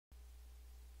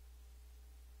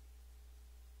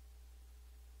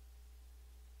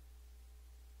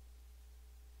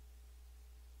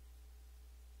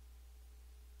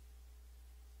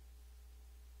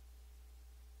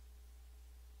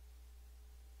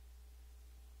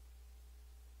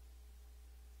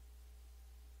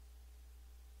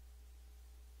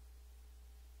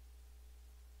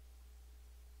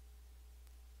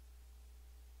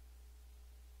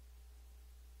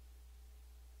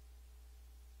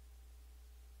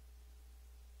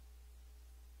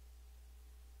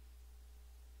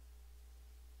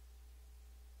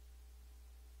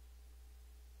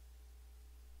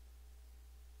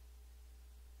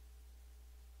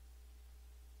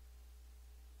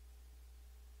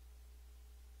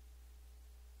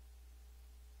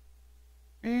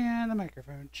the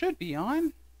microphone should be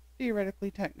on.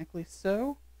 Theoretically, technically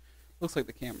so. Looks like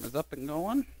the camera's up and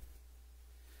going.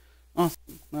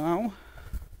 Awesome. Now,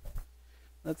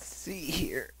 let's see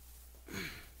here.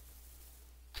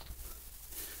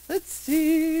 Let's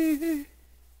see.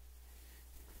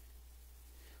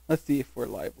 Let's see if we're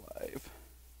live.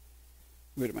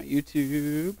 Go to my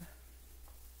YouTube.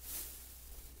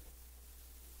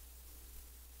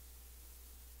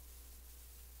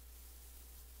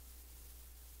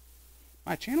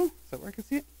 My channel? Is that where I can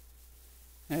see it?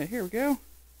 Here we go.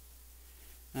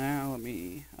 Now let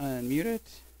me unmute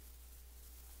it.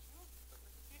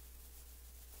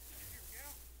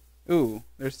 Ooh,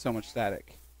 there's so much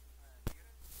static.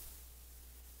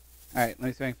 Alright, let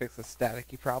me see if I can fix the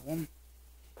staticky problem.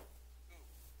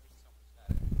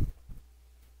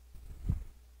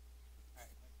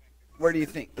 Where do you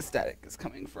think the static is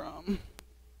coming from?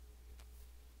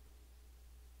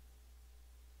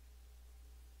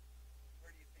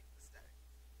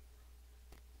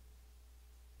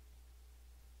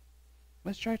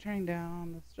 Let's try turning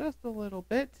down this just a little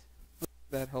bit.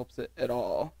 That helps it at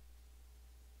all.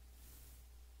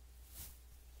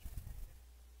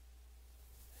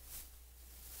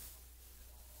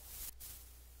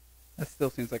 That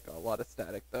still seems like a lot of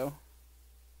static though.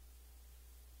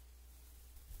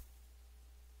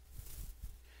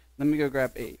 Let me go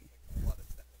grab a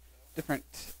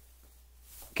different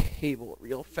cable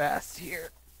real fast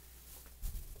here.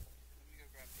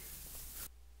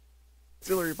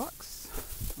 Auxiliary box.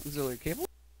 Auxiliary cable.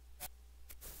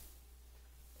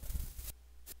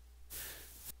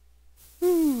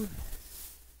 Whew.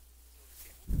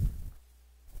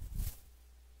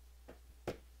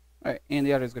 Alright, and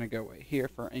the audio is going to go away here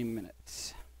for a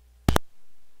minute.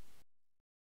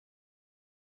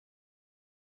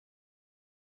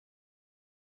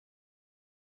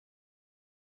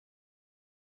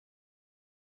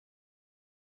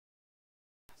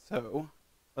 So,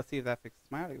 let's see if that fixes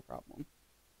my audio problem.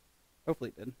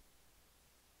 Hopefully it did.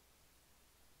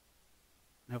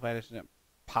 Hopefully I just didn't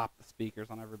pop the speakers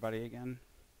on everybody again.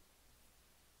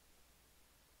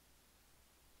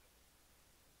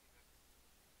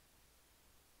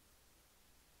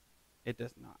 It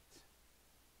does not.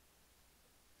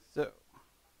 So,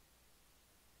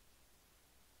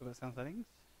 go to sound settings.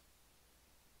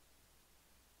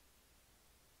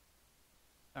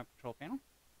 Sound control panel.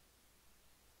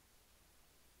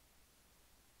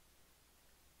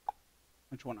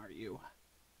 Which one are you?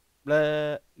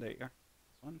 Blah. There you are.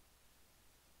 This one.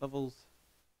 Levels.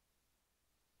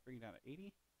 Bring it down to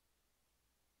 80.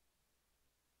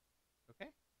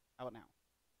 Okay. How about now?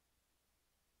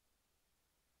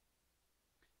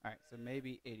 Alright, so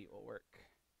maybe 80 will work.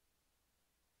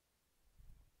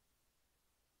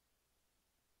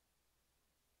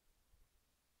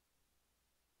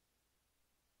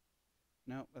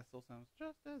 Nope, that still sounds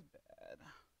just as bad.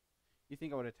 You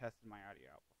think I would have tested my audio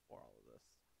out before all of this?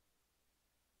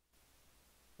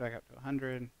 Back up to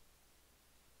 100.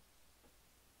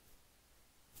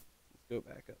 Let's go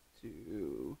back up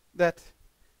to that.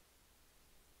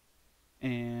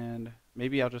 And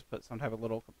maybe I'll just put some type of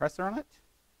little compressor on it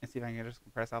and see if I can just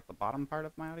compress out the bottom part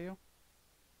of my audio.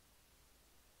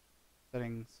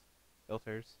 Settings,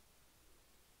 filters,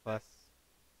 plus.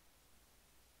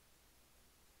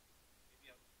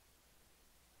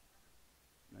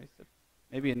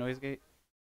 Maybe a noise gate.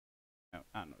 No,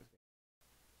 not a noise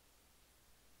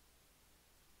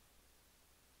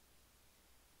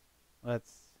gate.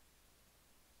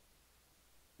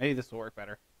 Maybe this will work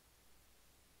better.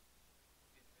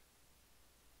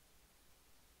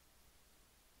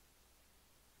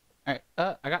 Alright,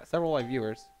 I got several live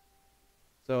viewers.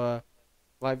 So,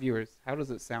 live viewers, how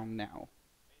does it sound now?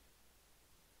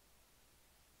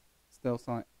 Still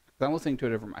sound, because I'm listening to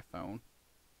it over my phone.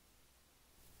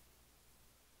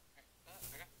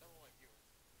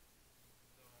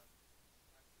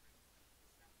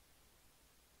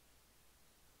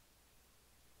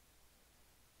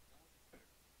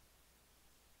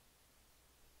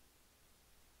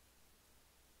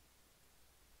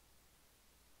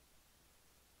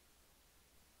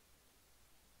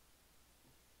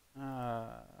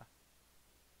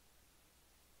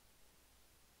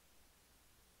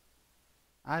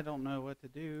 I don't know what to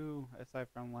do aside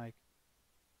from like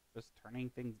just turning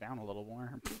things down a little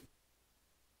more.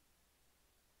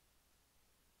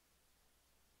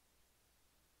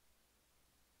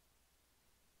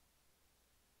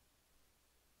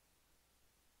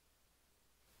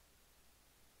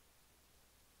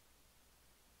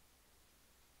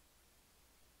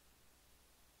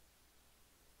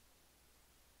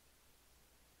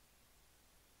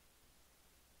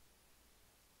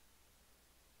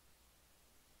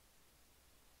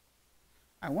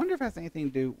 I wonder if it has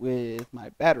anything to do with my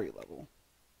battery level.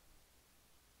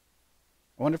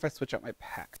 I wonder if I switch out my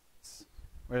packs.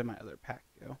 Where did my other pack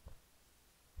go?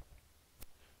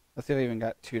 Let's see if I even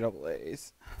got 2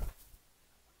 AA's.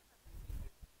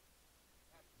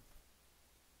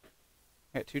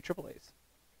 I got 2 AA's.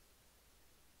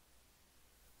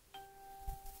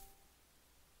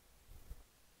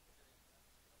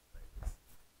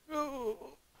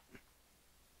 Oh.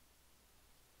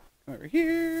 Come over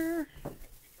here.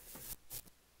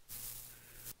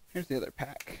 Here's the other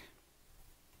pack.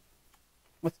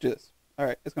 Let's do this.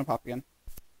 Alright, it's gonna pop again.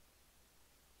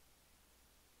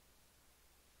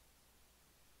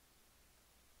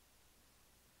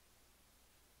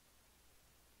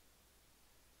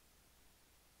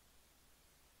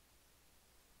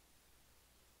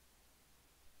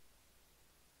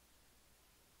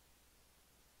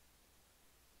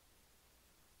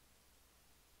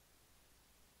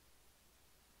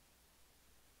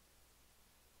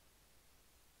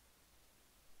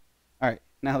 Alright,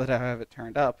 now that I have it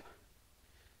turned up,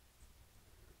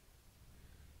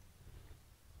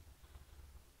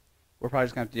 we're probably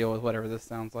just going to have to deal with whatever this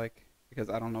sounds like, because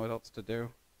I don't know what else to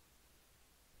do.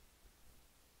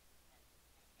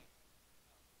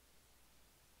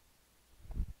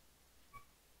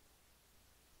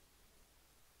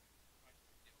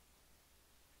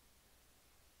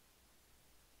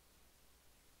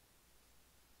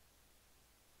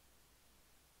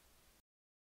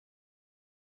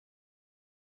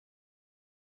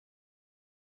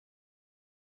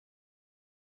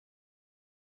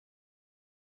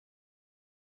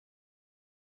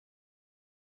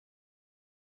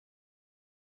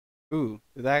 Ooh,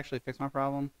 did that actually fix my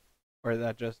problem? Or did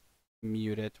that just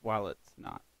mute it while it's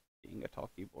not being a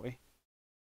talkie boy?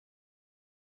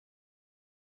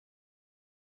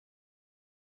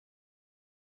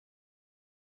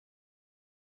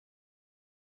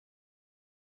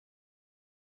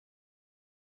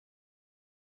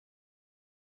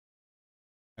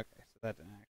 Okay, so that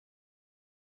didn't actually.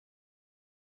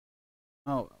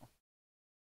 Oh well.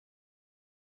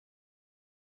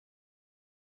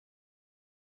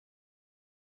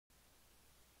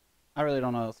 I really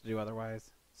don't know what else to do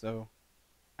otherwise, so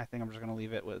I think I'm just going to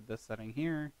leave it with this setting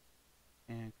here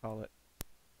and call it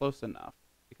close enough,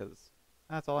 because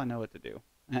that's all I know what to do.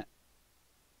 And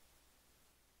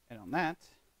on that,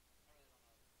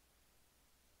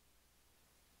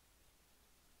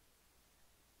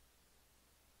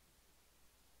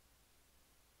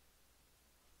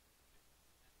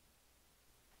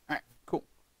 alright, cool.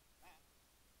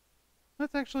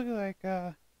 Let's actually,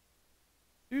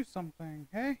 do something,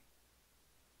 hey?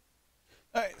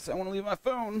 Alright, so I want to leave my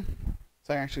phone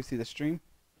so I can actually see the stream.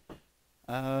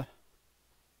 First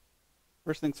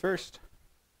things first.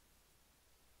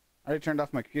 I already turned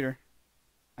off my computer.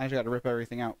 I just got to rip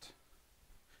everything out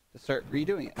to start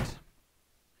redoing it.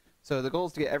 So the goal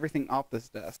is to get everything off this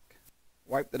desk,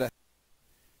 wipe the desk,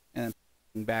 and then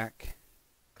put it back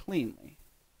cleanly.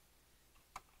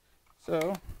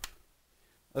 So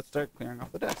let's start clearing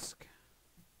off the desk.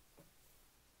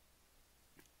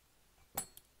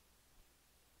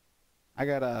 I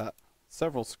got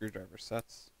several screwdriver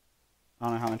sets. I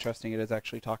don't know how interesting it is to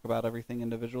actually talk about everything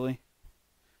individually.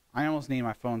 I almost need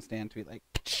my phone stand to be like,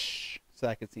 so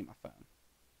I can see my phone.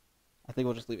 I think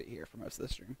we'll just leave it here for most of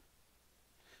the stream.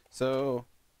 So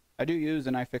I do use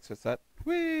an iFixit set.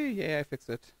 Whee! Yeah,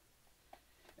 iFixit.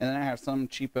 And then I have some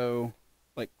cheapo,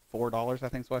 like $4 I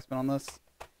think is what I spent on this.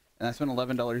 And I spent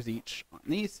 $11 each on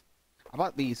these. I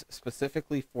bought these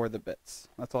specifically for the bits.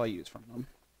 That's all I use from them.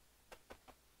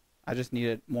 I just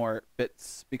needed more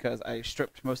bits because I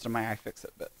stripped most of my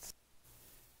iFixit bits.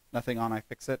 Nothing on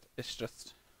iFixit. It's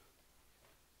just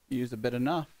you use a bit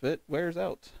enough, it wears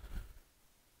out.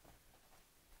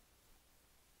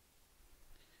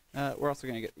 We're also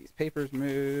going to get these papers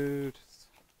moved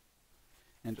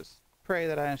and just pray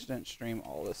that I didn't stream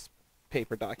all this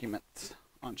paper document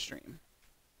on stream.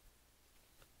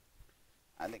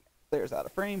 I think there's out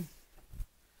of frame.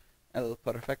 El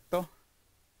perfecto.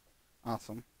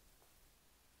 Awesome.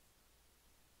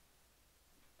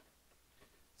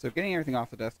 So getting everything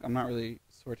off the desk, I'm not really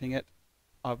sorting it,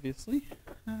 obviously.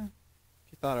 If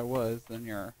you thought I was, then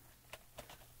you're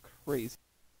crazy.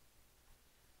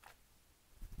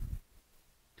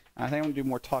 I think I'm going to do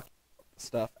more talking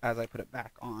stuff as I put it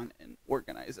back on and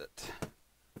organize it.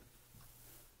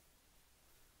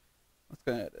 Let's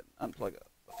go ahead and unplug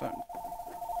the phone.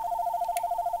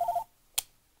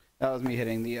 That was me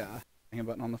hitting the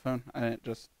button on the phone. I didn't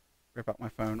just rip out my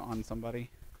phone on somebody.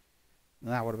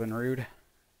 That would have been rude.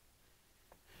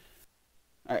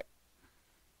 Alright.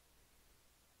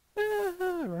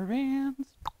 Rubber bands.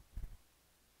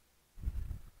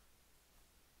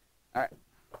 Alright.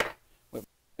 We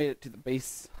made it to the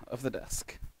base of the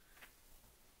desk.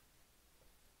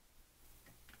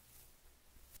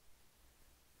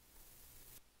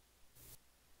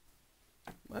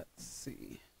 Let's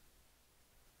see.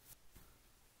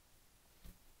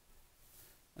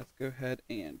 Let's go ahead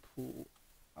and pull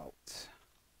out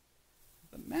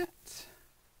the mat.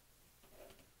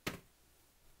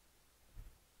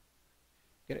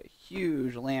 Get a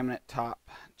huge laminate top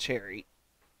cherry.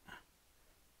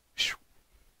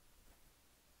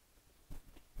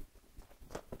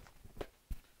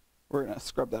 We're going to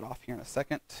scrub that off here in a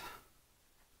second.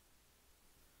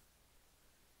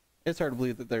 It's hard to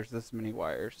believe that there's this many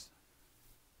wires.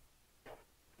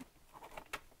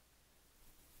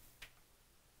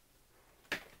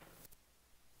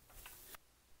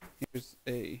 Here's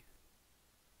a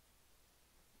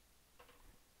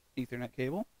Ethernet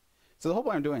cable. So the whole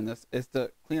point I'm doing this is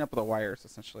to clean up the wires,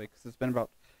 essentially, because it's been about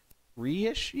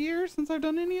 3-ish years since I've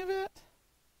done any of it.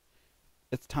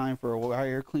 It's time for a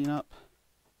wire cleanup.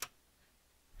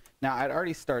 Now, I'd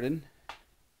already started.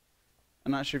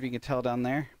 I'm not sure if you can tell down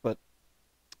there, but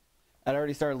I'd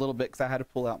already started a little bit because I had to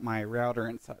pull out my router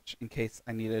and such in case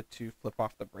I needed to flip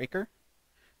off the breaker.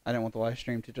 I didn't want the live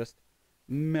stream to just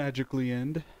magically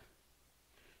end.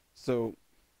 So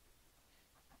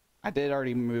I did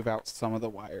already move out some of the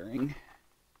wiring,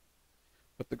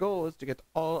 but the goal is to get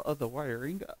all of the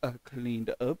wiring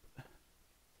cleaned up.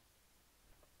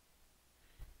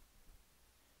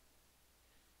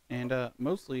 And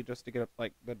mostly just to get up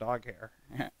like the dog hair.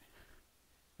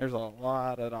 There's a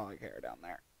lot of dog hair down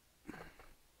there.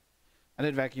 I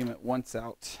did vacuum it once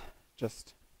out,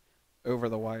 just over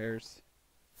the wires,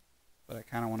 but I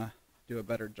kind of want to do a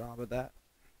better job of that.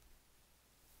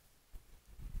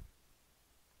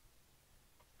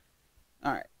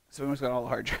 Alright, so we almost got all the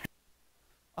hard drive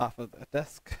off of the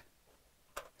desk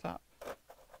top.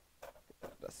 Get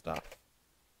that dust off.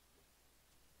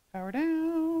 Power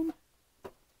down.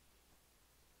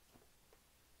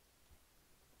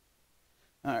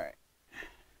 Alright.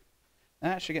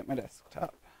 That should get my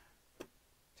desktop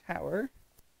tower.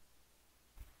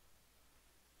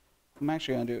 What I'm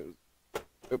actually going to do is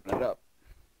open it up.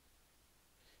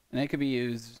 And it could be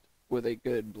used with a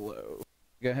good blow.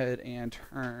 Go ahead and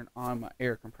turn on my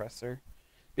air compressor.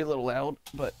 Be a little loud,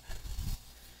 but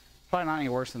probably not any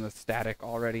worse than the static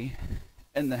already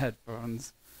in the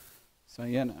headphones. So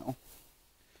you know,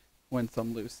 win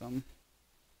some, lose some.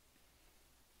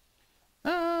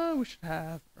 We should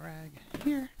have a rag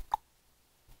here.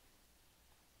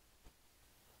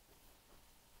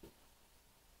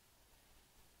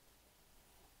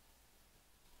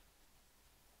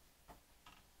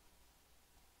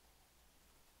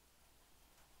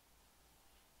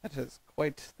 That is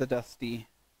quite the dusty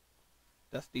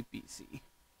PC.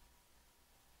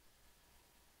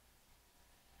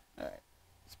 Alright,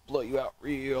 let's blow you out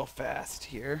real fast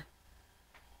here.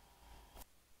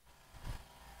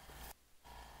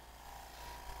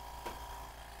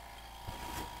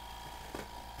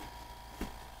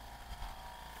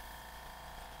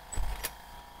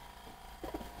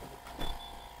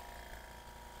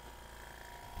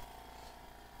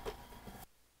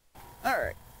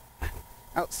 Alright,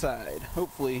 outside,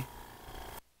 hopefully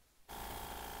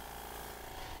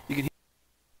you can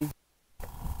hear.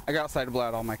 I got outside to blow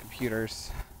out all my computers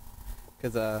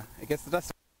because it gets the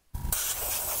dust.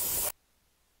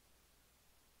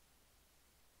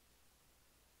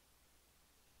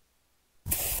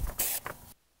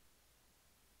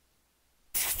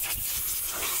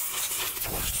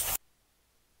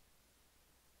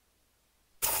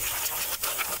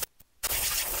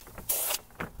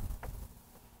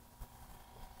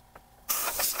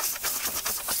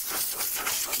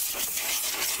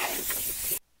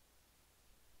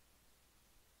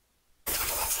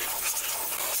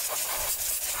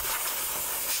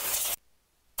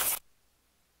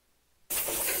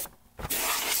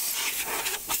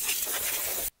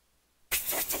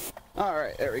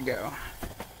 Alright, there we go.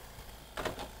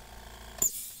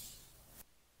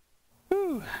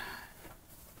 Whew.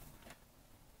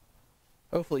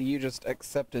 Hopefully you just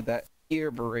accepted that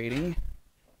ear berating.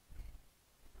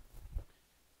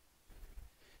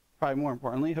 Probably more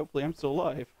importantly, hopefully I'm still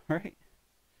alive, right?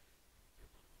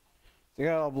 So I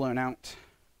got it all blown out.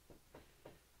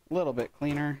 A little bit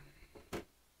cleaner.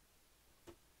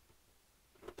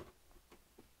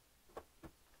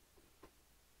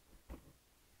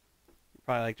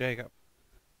 Probably like, Jacob,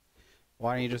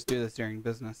 why don't you just do this during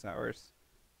business hours?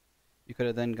 You could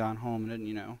have then gone home and,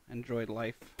 you know, enjoyed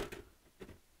life.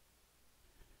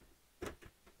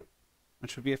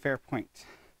 Which would be a fair point.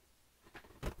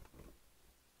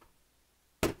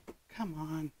 Come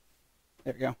on.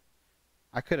 There we go.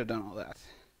 I could have done all that.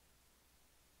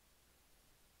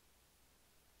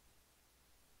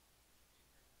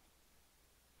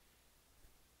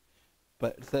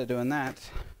 But instead of doing that,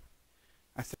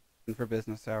 I set in for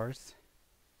business hours.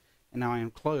 And now I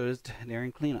am closed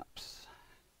during cleanups.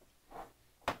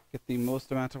 Get the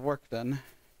most amount of work done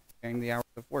during the hours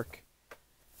of work. It's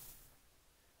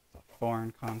a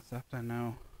foreign concept, I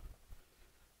know.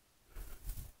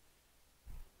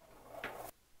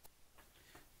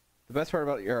 The best part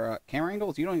about your camera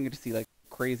angles, you don't even get to see like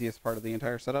the craziest part of the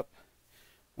entire setup,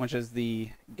 which is the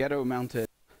ghetto mounted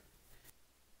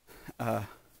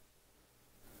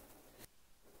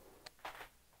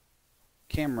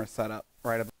camera setup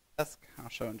right above the desk. I'll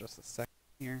show in just a second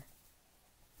here.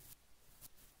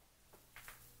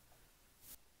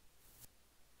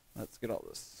 Let's get all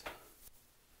this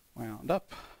wound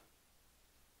up.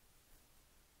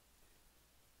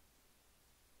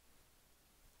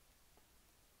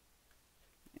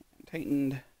 And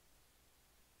tightened.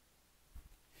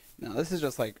 Now this is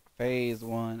just like phase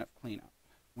 1 of cleanup,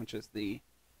 which is the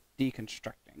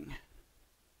deconstructing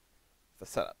the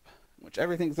setup, which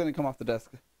everything's going to come off the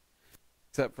desk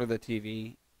except for the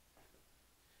TV,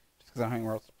 just because I don't have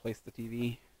anywhere else to place the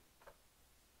TV.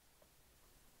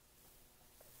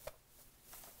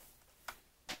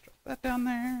 Drop that down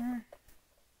there.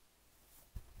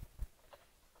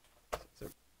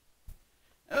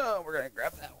 Oh, we're going to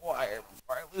grab that wire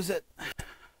before I lose it.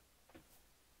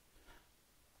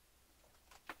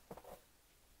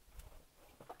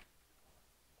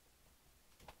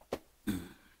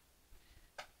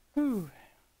 Whew.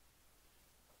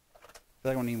 I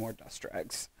feel like I need more dust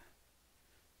rags.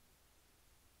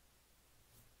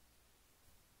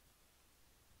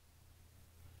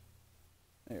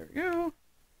 There we go.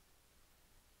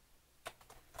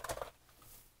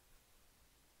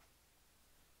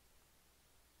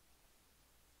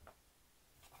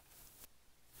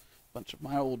 Bunch of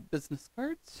my old business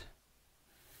cards.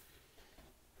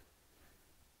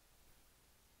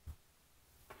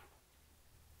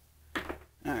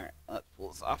 Alright, let's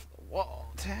pull this off the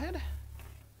wall, Ted.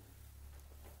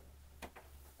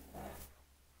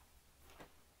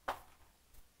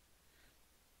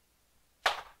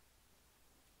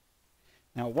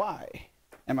 Now, why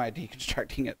am I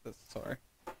deconstructing it this far?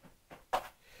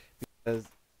 Because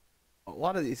a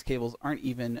lot of these cables aren't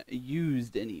even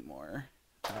used anymore.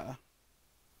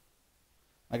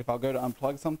 Like if I'll go to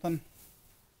unplug something,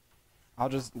 I'll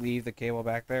just leave the cable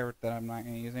back there that I'm not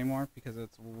going to use anymore because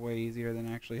it's way easier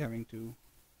than actually having to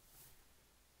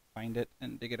find it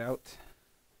and dig it out.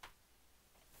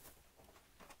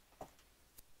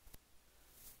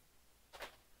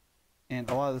 And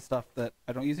a lot of the stuff that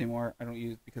I don't use anymore, I don't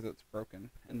use because it's broken,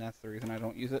 and that's the reason I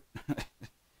don't use it.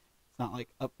 It's not like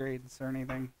upgrades or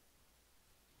anything.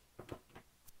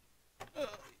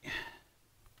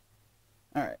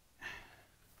 Alright.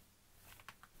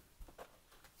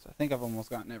 So I think I've almost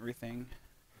gotten everything.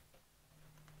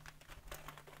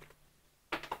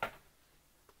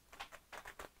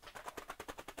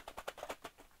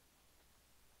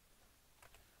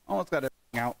 Almost got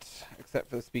everything out except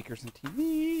for the speakers and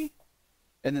TV.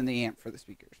 And then the amp for the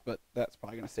speakers, but that's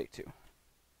probably going to stay too.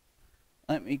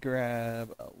 Let me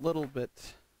grab a little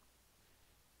bit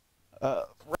of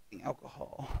rubbing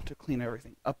alcohol to clean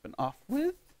everything up and off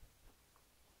with.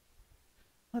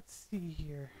 Let's see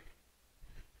here.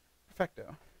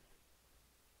 Perfecto.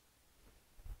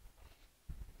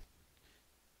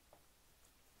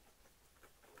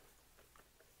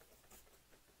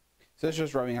 So it's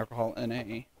just rubbing alcohol in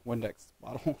a Windex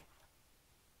bottle.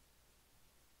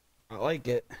 I like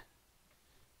it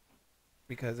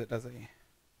because it does a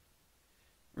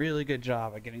really good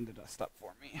job at getting the dust up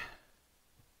for me.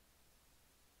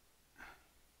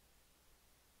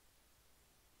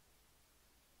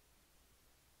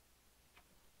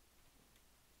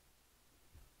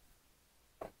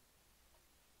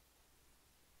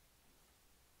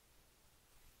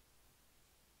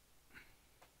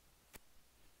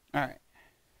 Alright.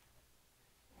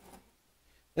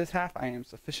 This half I am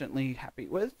sufficiently happy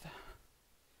with.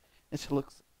 It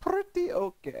looks pretty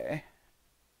okay.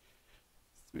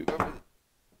 Let's move over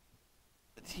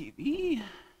the TV.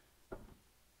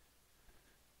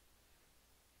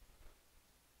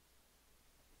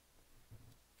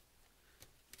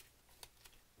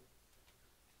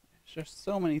 There's just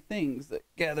so many things that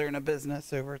gather in a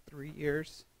business over 3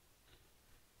 years.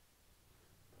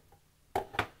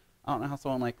 I don't know how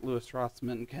someone like Louis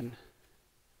Rossman can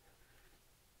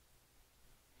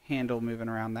handle moving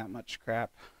around that much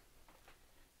crap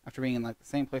after being in like the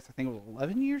same place. I think it was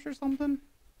 11 years or something.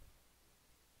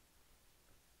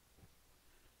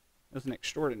 It was an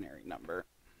extraordinary number.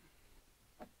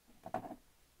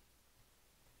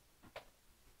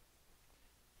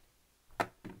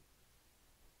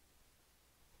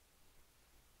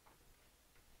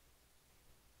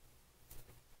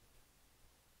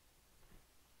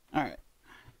 Alright.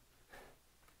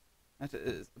 That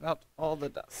is about all the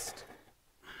dust.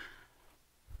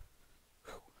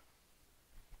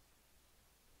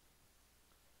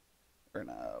 We're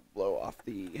gonna blow off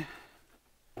the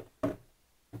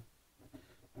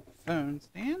phone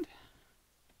stand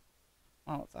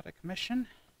while it's out of commission.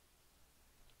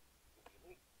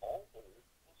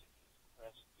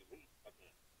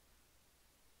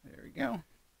 There we go.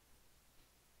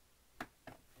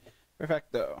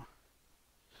 Perfecto.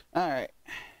 Alright.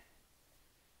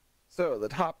 So the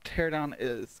top teardown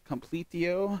is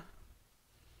completio.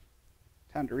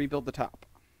 Time to rebuild the top.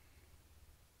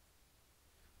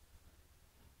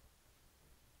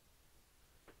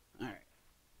 Alright.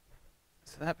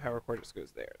 So that power cord just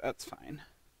goes there. That's fine.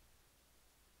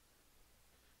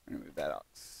 I'm gonna move that out.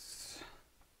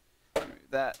 Move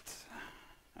that.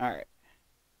 Alright.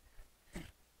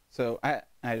 So I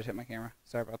just hit my camera.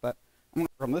 Sorry about that. I'm gonna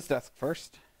work on this desk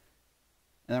first.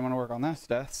 And then I'm gonna work on this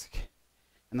desk.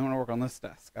 And then I'm gonna work on this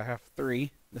desk. I have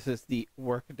 3. This is the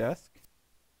work desk.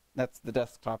 That's the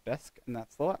desktop desk, and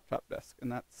that's the laptop desk,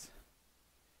 and that's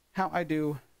how I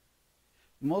do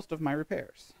most of my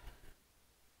repairs.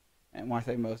 And when I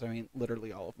say most, I mean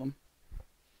literally all of them.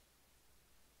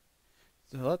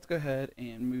 So let's go ahead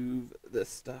and move this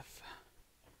stuff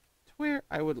to where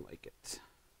I would like it.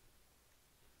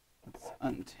 Let's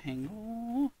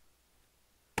untangle.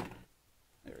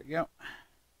 There we go.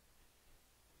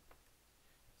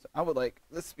 So I would like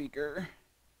this speaker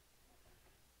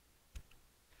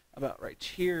about right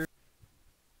here.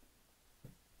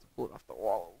 Let's pull it off the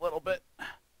wall a little bit.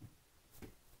 Let's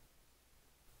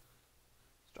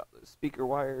drop those speaker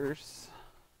wires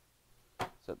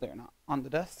so they're not on the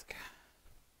desk.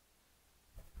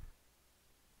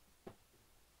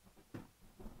 A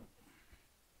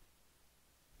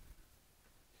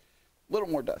little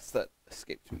more dust that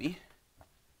escaped me.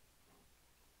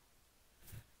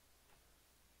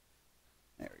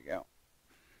 There we go.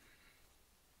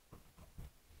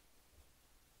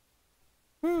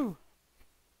 Woo!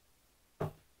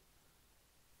 Alright,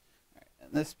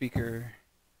 and this speaker,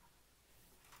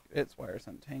 its wires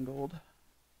untangled.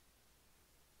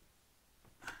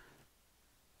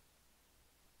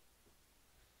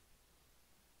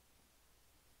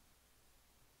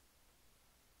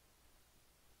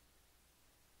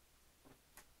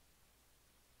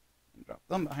 And drop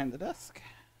them behind the desk.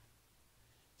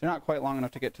 They're not quite long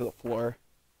enough to get to the floor.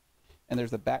 And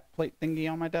there's a back plate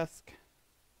thingy on my desk.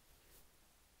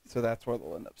 So that's where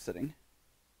they'll end up sitting.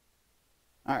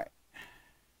 Alright.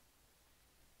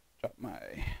 Drop my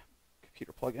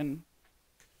computer plug-in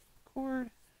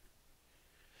cord.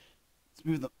 Let's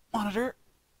move the monitor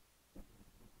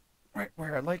right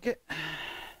where I like it.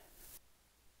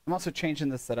 I'm also changing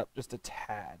this setup just a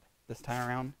tad this time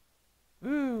around.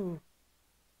 Ooh!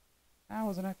 That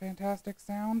wasn't a fantastic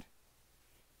sound.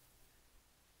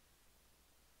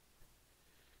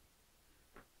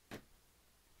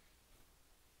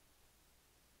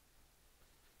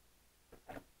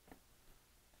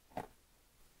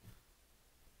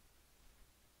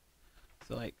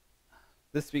 So like,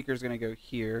 this speaker is going to go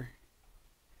here.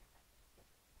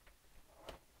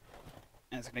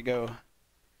 And it's going to go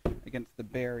against the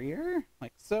barrier,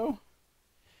 like so.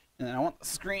 And then I want the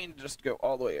screen to just go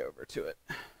all the way over to it.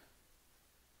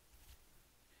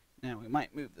 Now we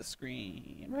might move the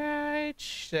screen right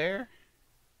there.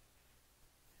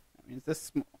 That means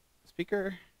this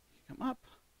speaker can come up.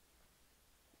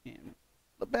 And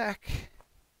the back.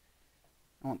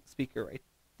 I want the speaker right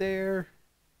there.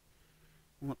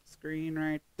 I want the screen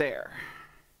right there.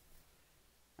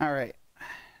 Alright.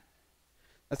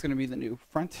 That's going to be the new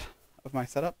front of my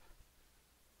setup.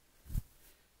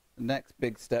 The next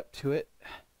big step to it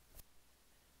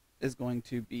is going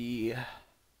to be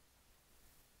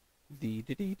the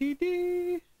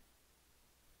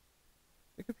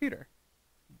computer.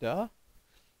 Duh.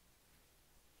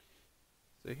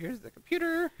 So here's the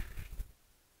computer.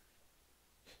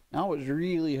 Now I was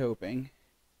really hoping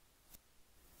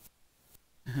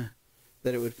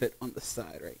that it would fit on the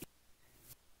side right here.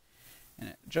 And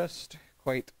it just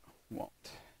quite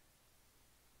won't.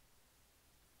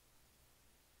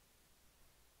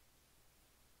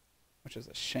 Which is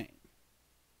a shame.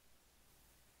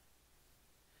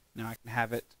 Now I can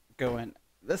have it go in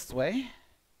this way.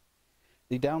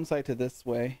 The downside to this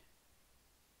way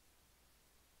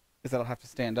is that I'll have to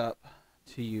stand up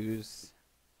to use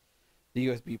the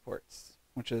USB ports,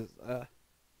 which is a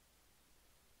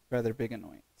rather big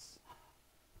annoyance.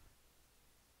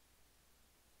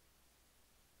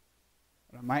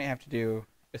 What I might have to do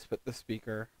is put the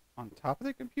speaker on top of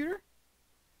the computer.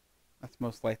 That's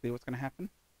most likely what's going to happen.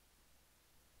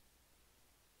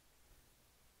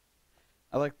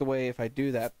 I like the way if I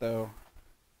do that though,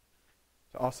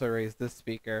 to also raise this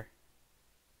speaker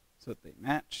so that they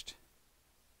matched.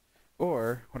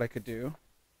 Or what I could do,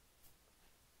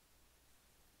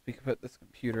 we could put this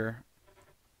computer.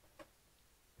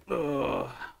 Ugh,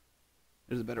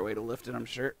 there's a better way to lift it, I'm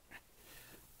sure.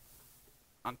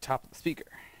 On top of the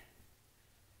speaker.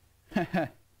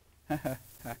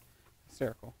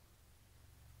 Hysterical.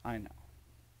 I know.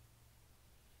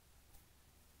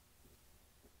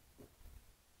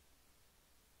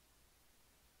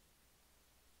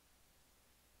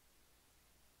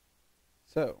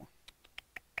 So,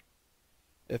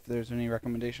 if there's any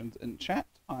recommendations in chat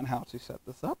on how to set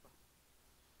this up,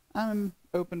 I'm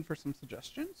open for some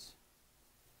suggestions.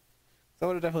 So I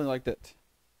would have definitely liked it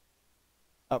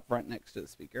up front next to the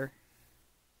speaker.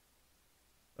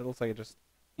 It looks like it just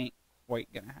ain't quite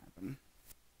gonna happen.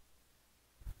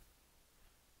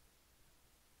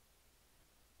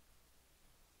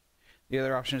 The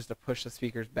other option is to push the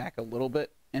speakers back a little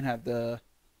bit and have the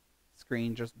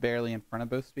screen just barely in front of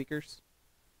both speakers.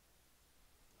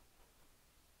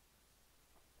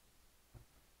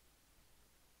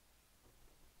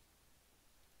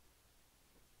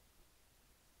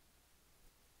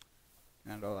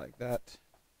 Kind of like that.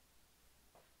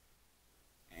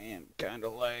 And kind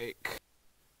of like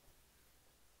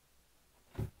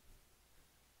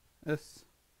this.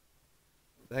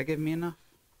 Did that give me enough?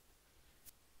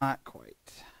 Not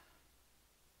quite.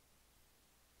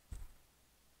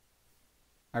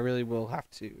 I really will have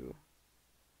to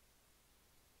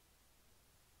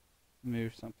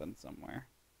move something somewhere.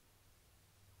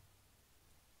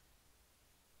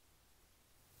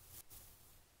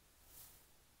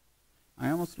 I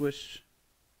almost wish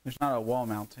there's not a wall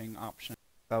mounting option.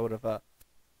 I would have stuck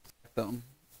them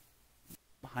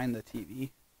behind the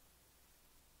TV,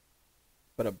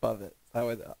 but above it. That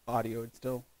way the audio would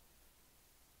still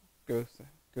go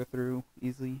through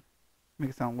easily.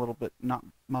 Make it sound a little bit not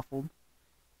muffled.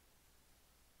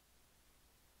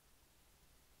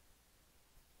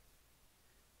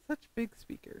 Such big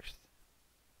speakers.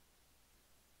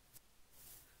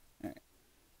 Alright.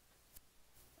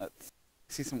 Let's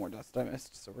see some more dust I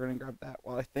missed, so we're going to grab that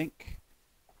while I think.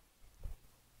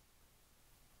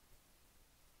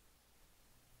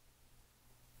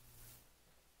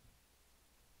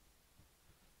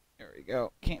 There we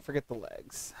go. Can't forget the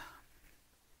legs.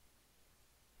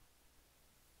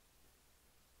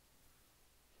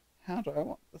 How do I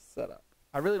want this set up?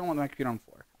 I really don't want my computer on the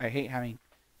floor. I hate having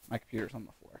my computers on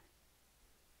the floor.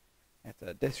 It's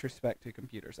a disrespect to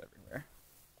computers everywhere.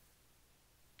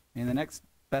 And the next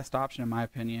best option, in my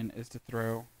opinion, is to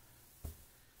throw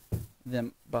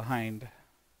them behind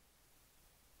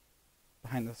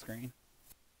the screen.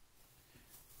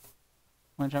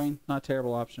 Which, I mean, not a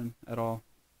terrible option at all.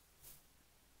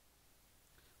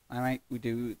 I might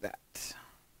do that.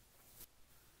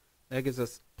 That gives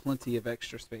us plenty of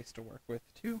extra space to work with,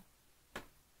 too.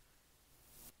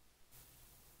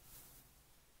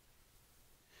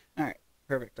 Alright,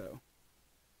 perfecto.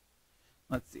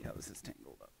 Let's see how this is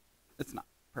tangled up. It's not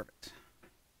perfect.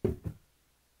 Let's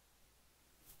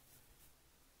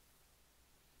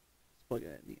plug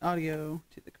in the audio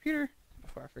to the computer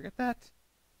before I forget that.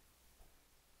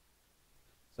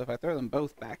 So if I throw them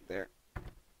both back there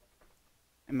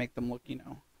and make them look, you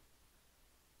know,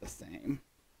 the same.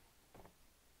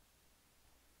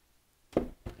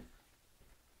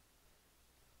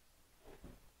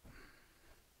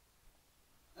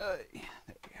 There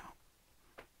we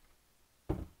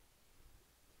go.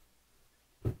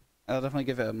 That'll definitely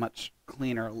give it a much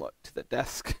cleaner look to the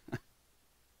desk.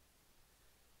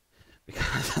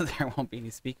 Because there won't be any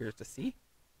speakers to see.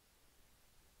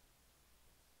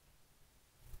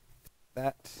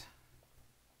 That.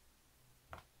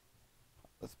 Put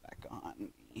this back on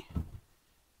the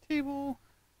table.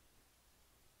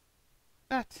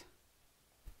 That.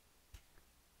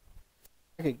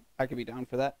 I could be down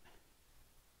for that.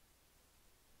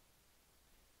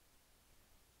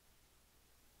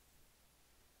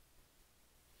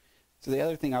 So the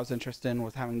other thing I was interested in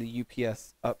was having the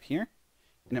UPS up here,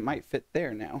 and it might fit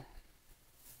there now.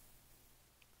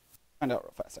 Find out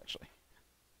real fast, actually.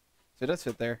 So it does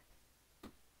fit there.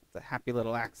 It's a happy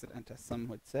little accident, as some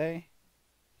would say.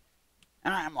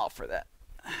 And I'm all for that.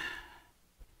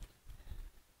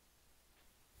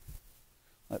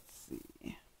 Let's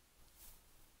see.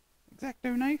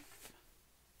 X-Acto knife.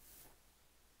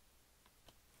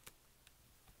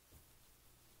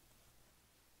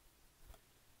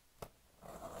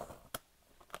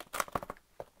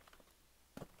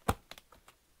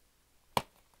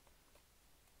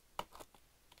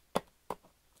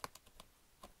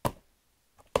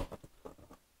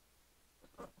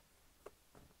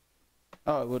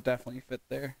 Oh, it would definitely fit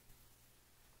there.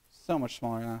 So much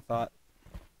smaller than I thought.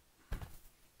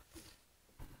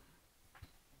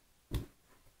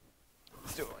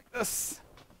 Let's do it like this.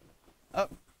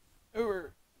 Up,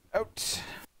 over, out.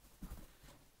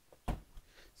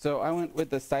 So I went with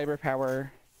the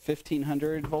CyberPower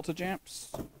 1500 voltage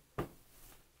amps.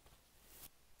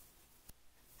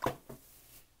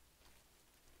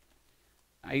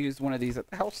 I used one of these at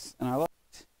the house and I love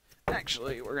it.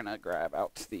 Actually, we're gonna grab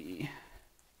out the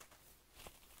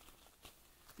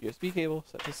USB cable,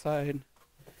 set this aside.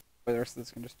 The rest of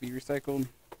this can just be recycled.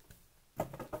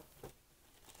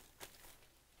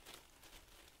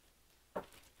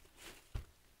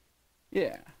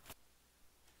 Yeah.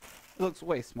 It looks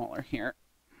way smaller here.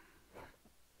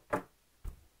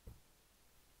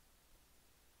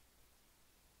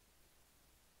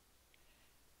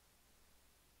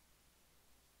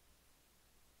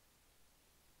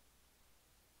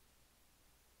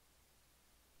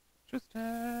 Just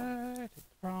take the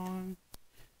prong.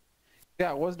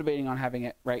 Yeah, I was debating on having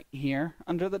it right here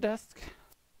under the desk.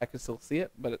 I could still see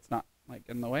it, but it's not like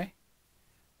in the way.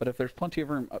 But if there's plenty of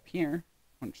room up here,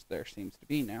 which there seems to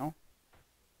be now,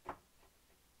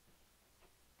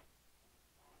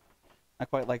 I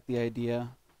quite like the idea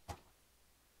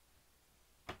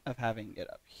of having it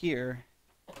up here.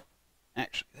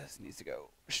 Actually, this needs to go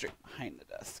straight behind the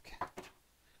desk.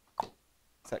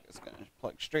 So it's going to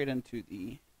plug straight into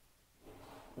the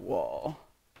wall.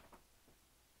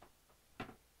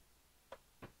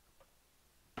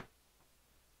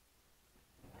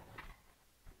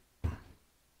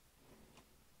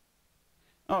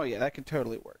 Oh yeah, that could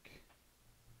totally work.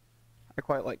 I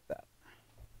quite like that.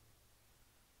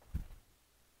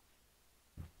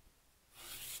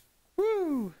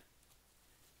 Woo!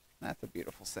 That's a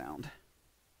beautiful sound.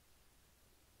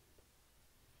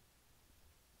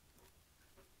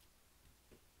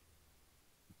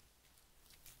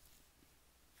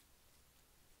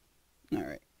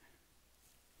 Alright.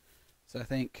 So I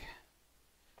think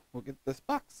we'll get this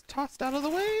box tossed out of the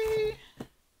way.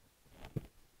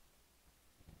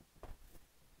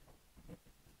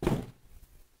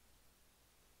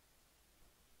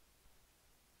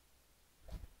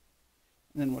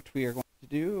 And then what we are going to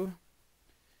do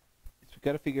is we've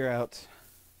got to figure out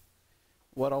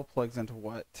what all plugs into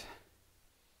what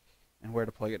and where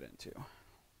to plug it into.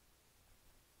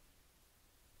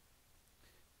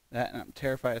 That, and I'm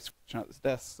terrified of scratching out this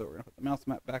desk, so we're going to put the mouse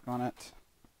mat back on it.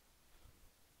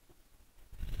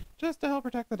 Just to help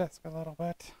protect the desk a little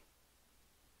bit.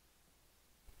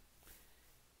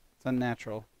 It's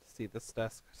unnatural to see this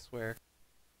desk, I swear.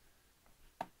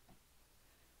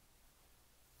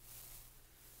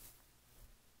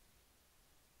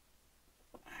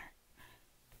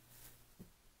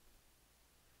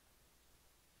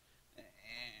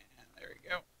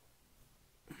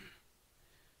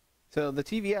 So the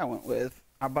TV I went with,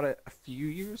 I bought it a few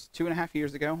years, 2.5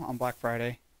 years ago on Black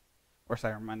Friday, or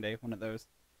Cyber Monday, one of those.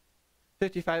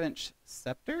 55-inch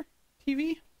Scepter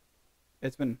TV.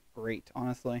 It's been great,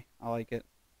 honestly. I like it.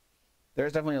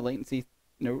 There's definitely a latency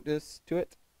notice to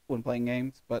it when playing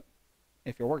games, but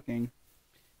if you're working,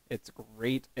 it's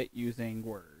great at using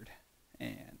Word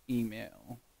and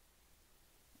email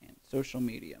and social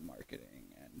media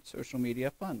marketing and social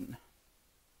media fun.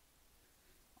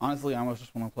 Honestly, I almost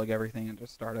just want to plug everything and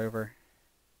just start over.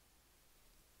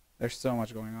 There's so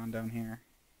much going on down here.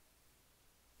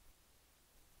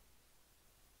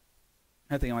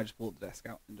 I think I might just pull the desk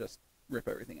out and just rip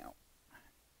everything out.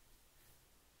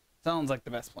 Sounds like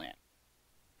the best plan.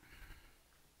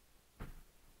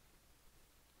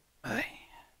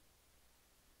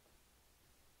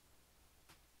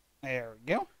 There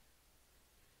we go.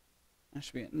 That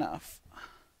should be enough.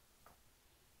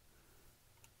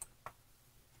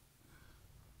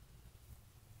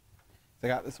 I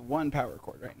got this one power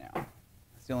cord right now.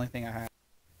 That's the only thing I have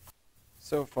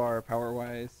so far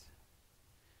power-wise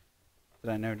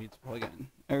that I know needs to plug in.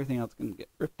 Everything else can get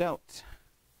ripped out.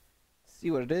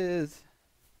 See what it is.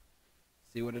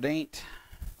 See what it ain't.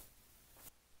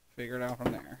 Figure it out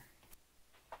from there.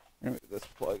 I'm gonna move this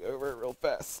plug over real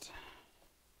fast.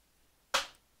 There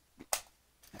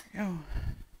we go.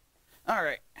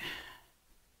 Alright.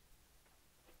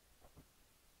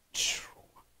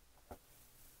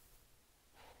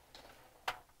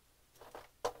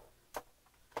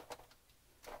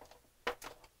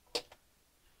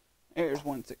 There's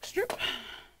 1/6 strip.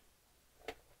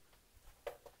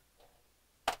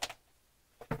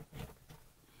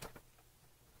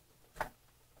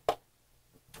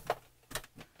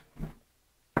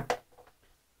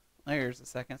 There's the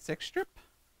second 6 strip.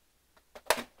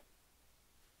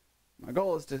 My my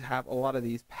goal is to have a lot of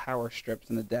these power strips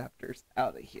and adapters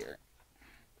out of here.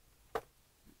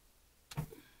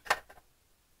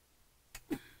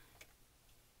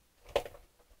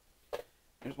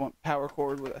 There's one power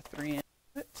cord with a 3-inch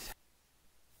in it.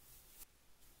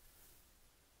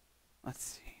 Let's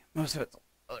see. Most of it's on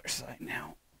the other side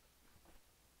now.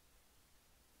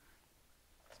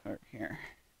 Start here.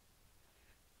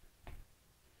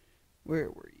 Where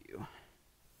were you?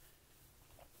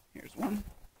 Here's one.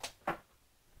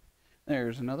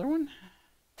 There's another one.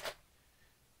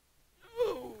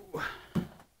 Oh.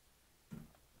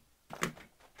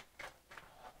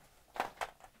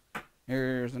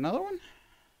 Here's another one.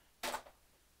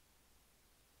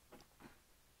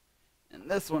 And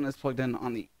this one is plugged in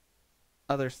on the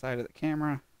other side of the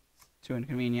camera. It's too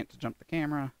inconvenient to jump the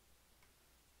camera.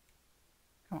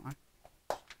 Come on.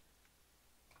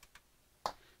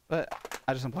 But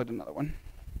I just unplugged another one.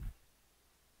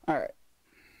 Alright.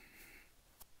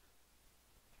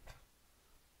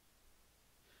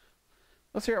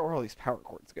 Let's figure out where all these power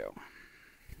cords go.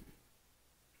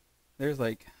 There's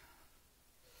like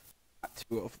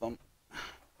 2 of them.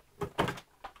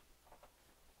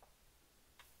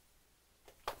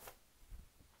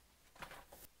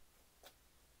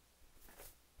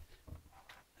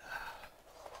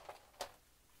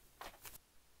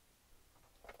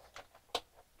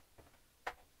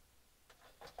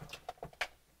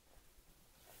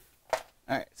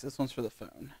 Alright, so this one's for the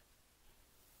phone.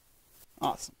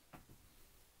 Awesome.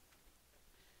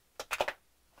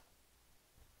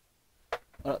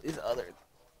 What are these other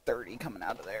 30 coming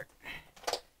out of there?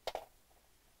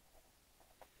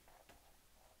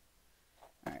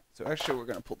 Alright, so actually we're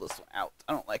going to pull this one out.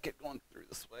 I don't like it going through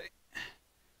this way.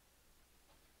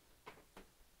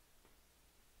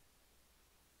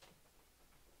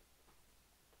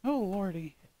 Oh,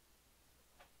 lordy.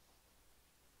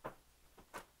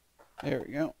 There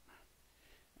we go.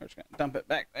 We're just going to dump it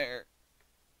back there.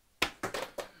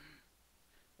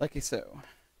 Like so.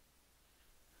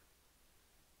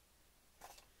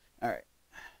 Alright.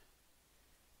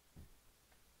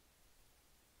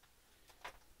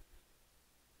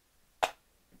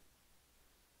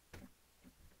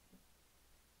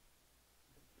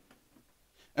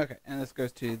 Okay, and this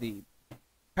goes to the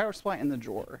power supply in the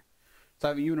drawer. So I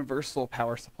have a universal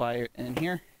power supply in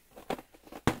here,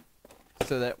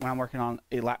 so that when I'm working on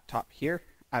a laptop here,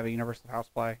 I have a universal power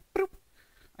supply. Boop,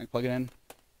 I can plug it in,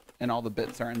 and all the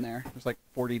bits are in there. There's like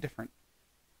 40 different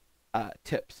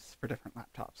tips for different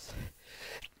laptops.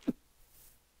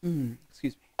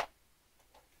 Excuse me.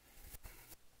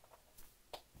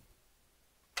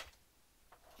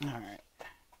 All right.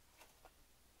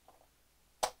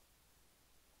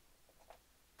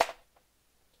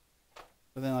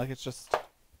 But then, like, it's just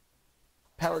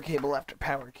power cable after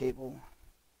power cable.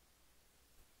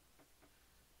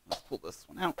 Let's pull this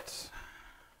one out.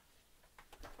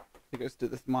 It goes to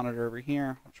this monitor over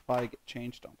here, which will probably get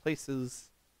changed on places.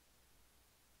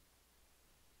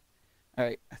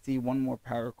 Alright, I see one more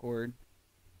power cord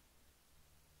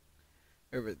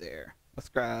over there. Let's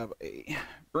grab a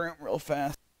broom real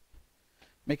fast.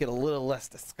 Make it a little less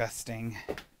disgusting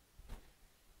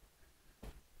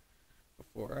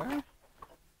before I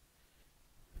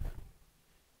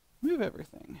move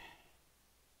everything.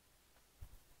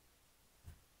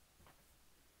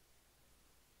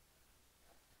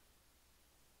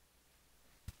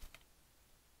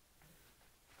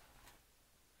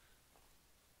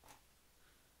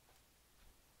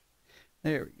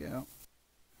 There we go.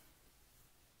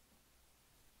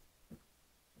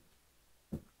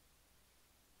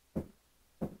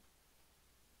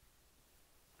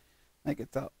 That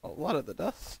gets out a lot of the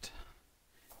dust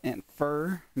and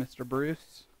fur, Mr.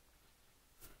 Bruce.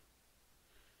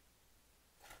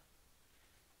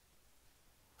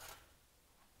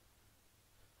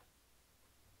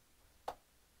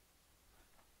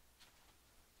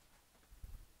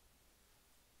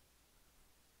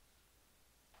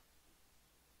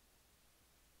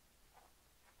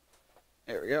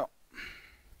 There we go.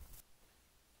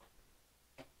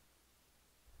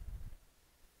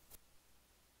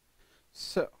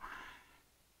 So,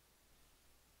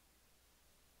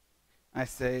 I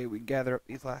say we gather up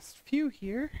these last few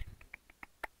here.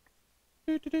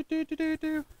 These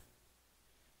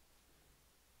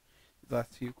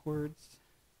last few cords.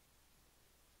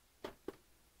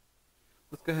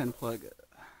 Let's go ahead and plug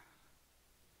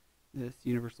this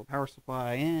universal power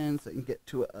supply in so I can get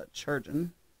to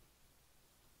charging.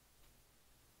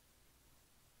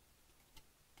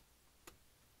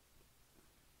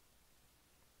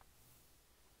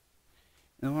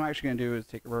 And what I'm actually going to do is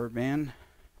take a rubber band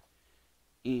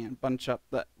and bunch up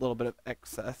that little bit of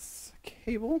excess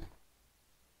cable.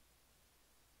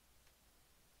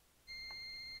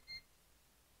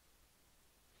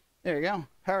 There you go.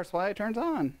 Power supply turns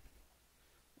on.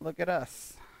 Look at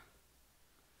us.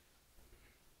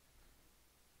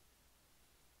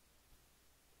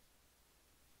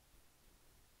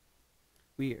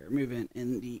 We are moving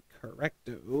in the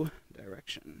correcto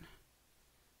direction.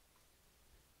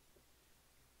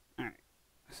 Alright,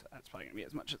 so that's probably going to be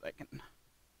as much as I can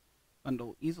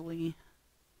bundle easily,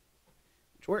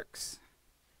 which works.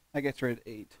 That gets rid of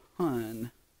a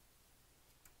ton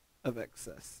of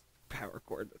excess power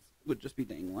cord that would just be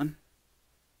dangling.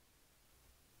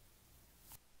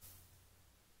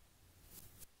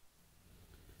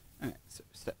 Alright, so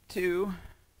step 2,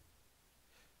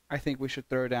 I think we should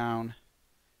throw down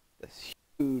this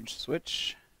huge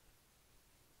switch.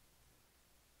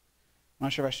 I'm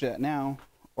not sure if I should do that now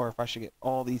or if I should get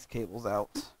all these cables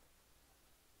out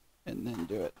and then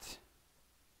do it.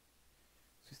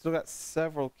 So we still got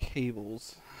several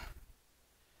cables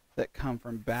that come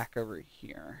from back over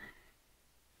here.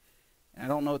 And I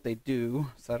don't know what they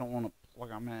do, so I don't want to plug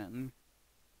them in.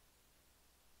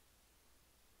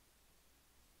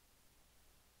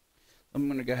 I'm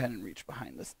going to go ahead and reach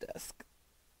behind this desk.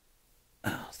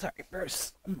 Oh, sorry,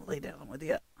 Bruce. I'm going to lay down with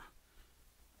you.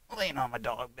 Laying on my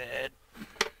dog bed.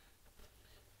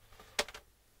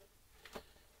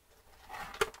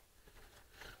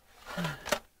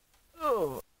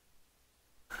 Oh.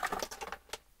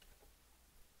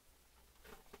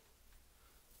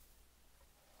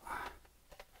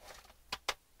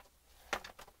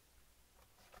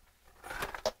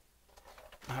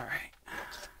 All right.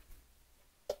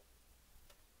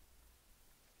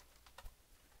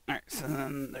 Alright, so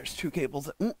then there's 2 cables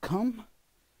that won't come.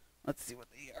 Let's see what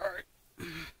they are.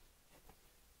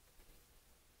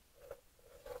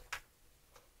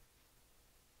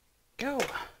 Go!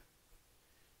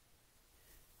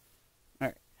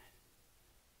 Alright.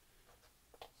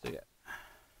 So yeah.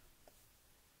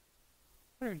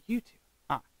 What are you to?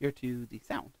 Ah, you're to the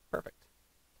sound. Perfect.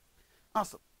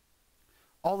 Awesome.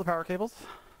 All the power cables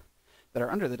that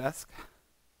are under the desk,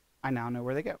 I now know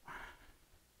where they go.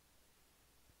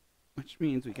 Which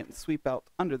means we can sweep out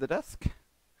under the desk,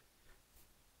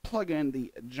 plug in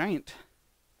the giant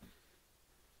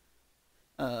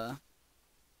whatever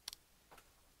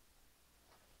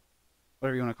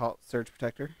you want to call it, surge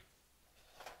protector,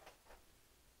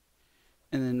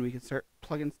 and then we can start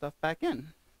plugging stuff back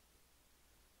in.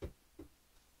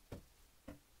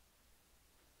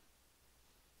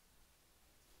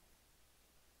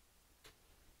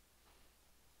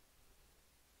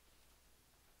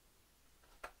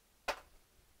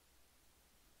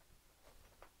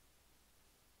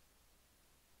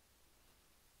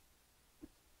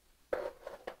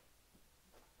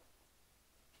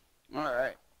 All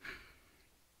right.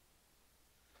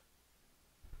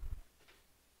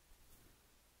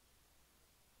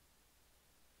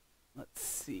 Let's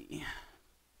see. I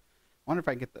wonder if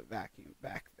I can get the vacuum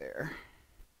back there.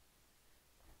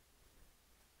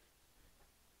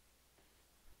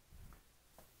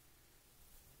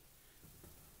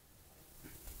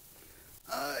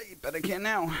 You bet I can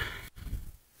now.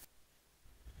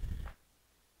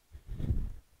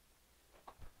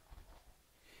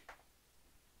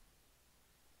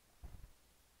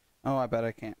 Oh, I bet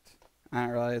I can't. I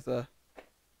didn't realize,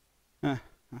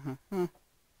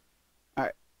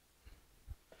 Alright.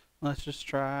 Let's just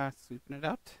try sweeping it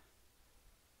out.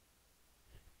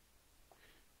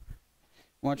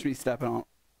 Watch me stepping on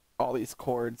all these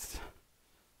cords.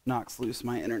 Knocks loose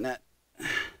my internet.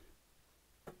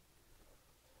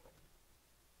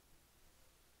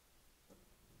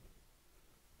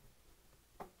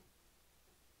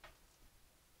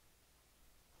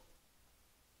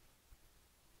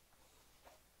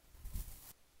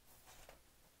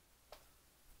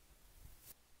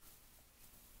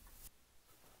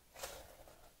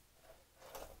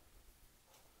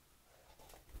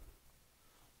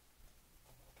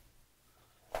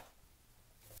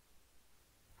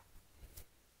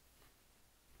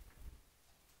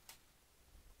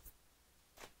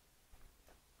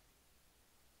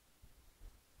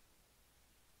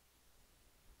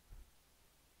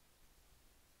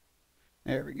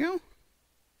 There we go.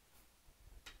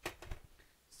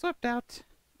 Swept out.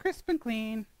 Crisp and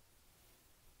clean.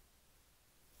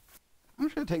 I'm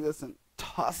just going to take this and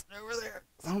toss it over there.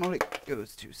 I don't know what it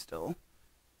goes to still.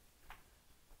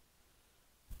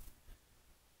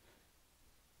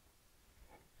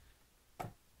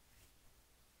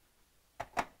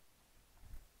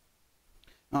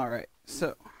 Alright,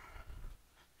 so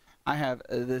I have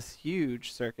this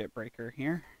huge circuit breaker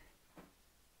here,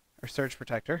 or surge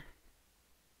protector.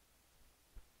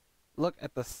 Look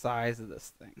at the size of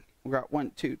this thing.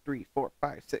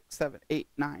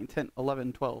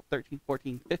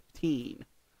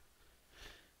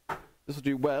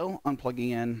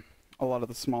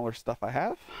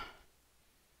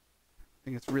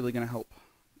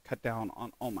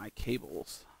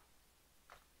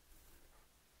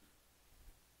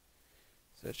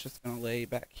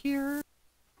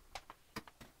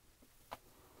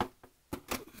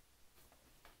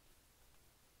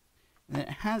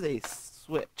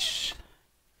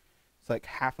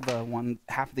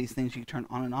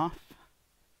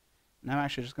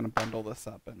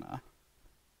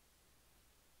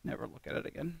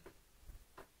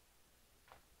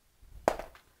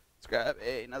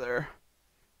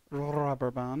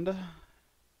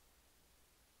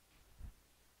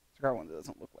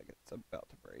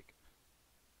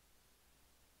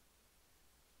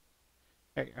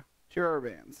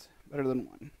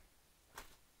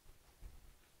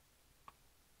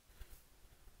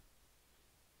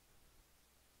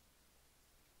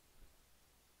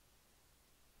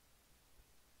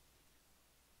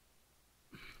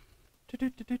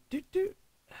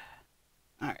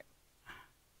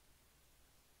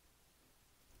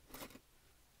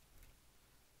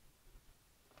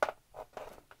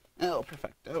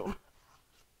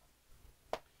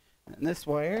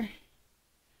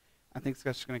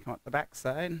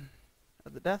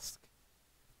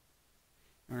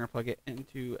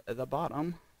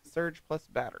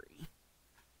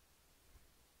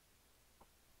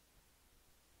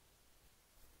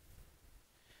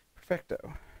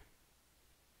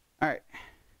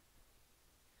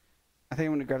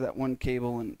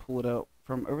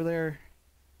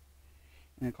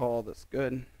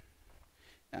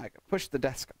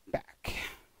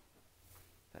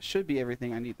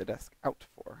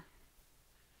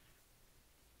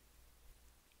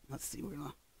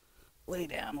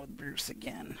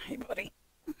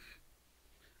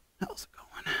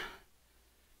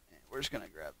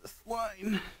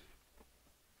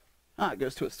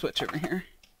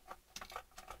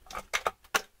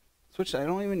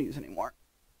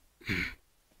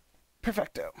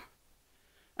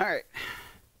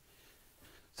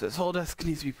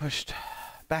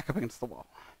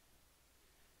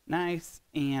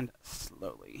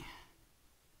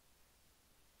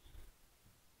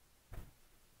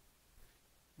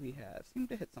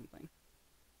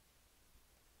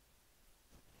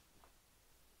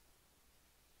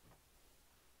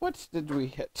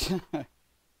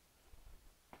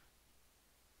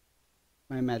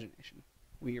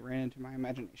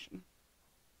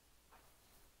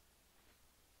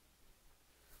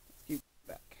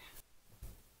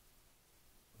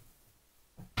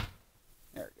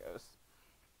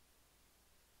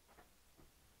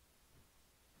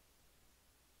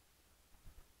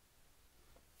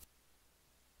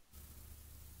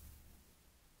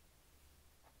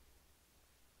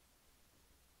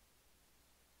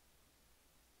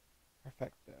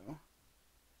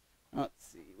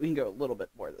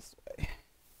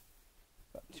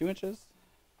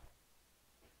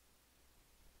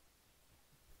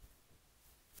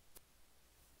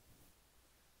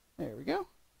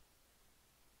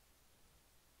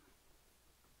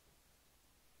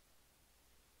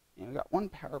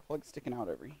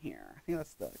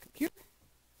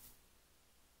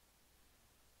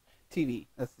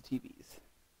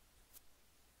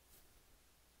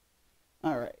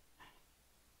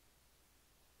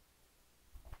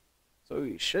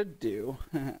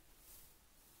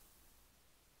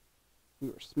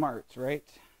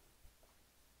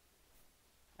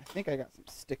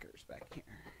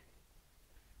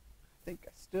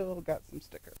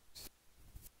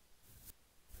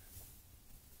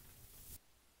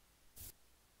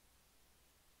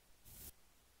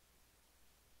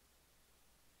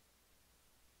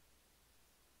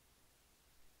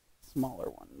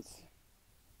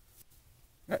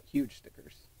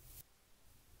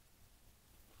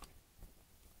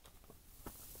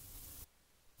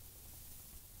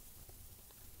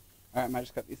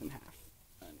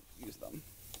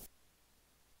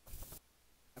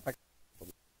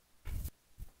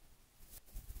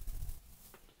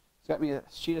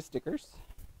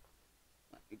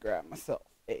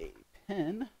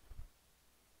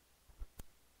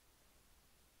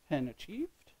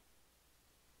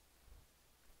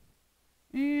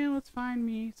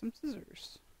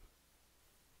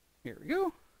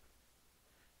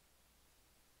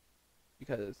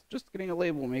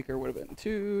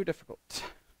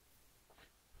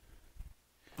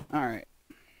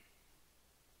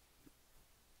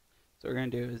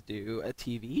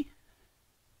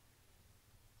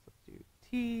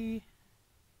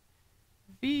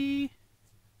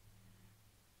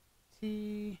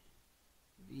 TV.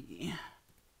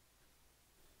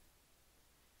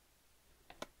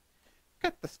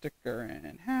 Cut the sticker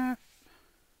in half.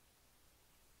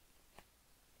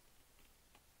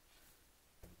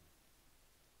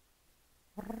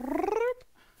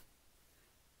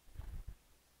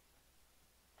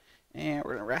 And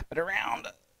we're going to wrap it around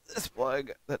this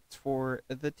plug that's for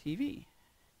the TV.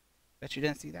 Bet you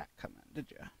didn't see that coming,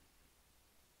 did you?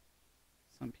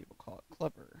 Some people call it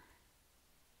clever.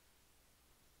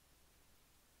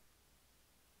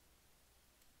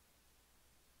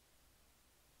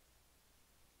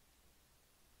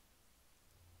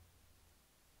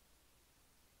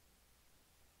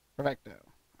 Perfecto.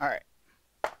 Alright.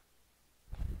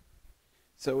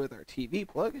 So with our TV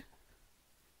plug,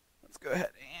 let's go ahead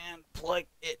and plug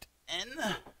it in.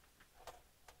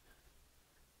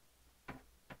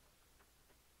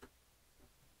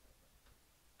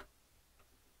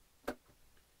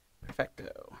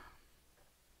 Perfecto.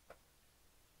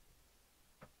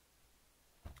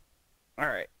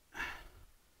 Alright.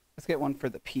 Let's get one for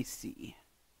the PC.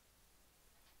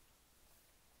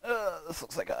 This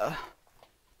looks like a...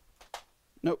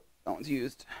 Nope, that one's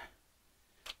used.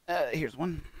 Here's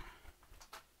one.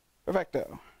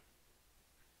 Perfecto.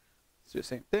 Let's do the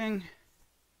same thing.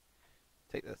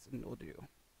 Take this and we'll do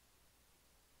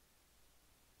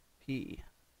PC.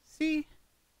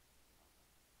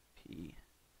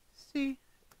 PC.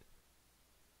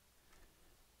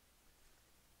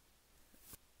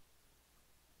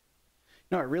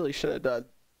 No, I really should have done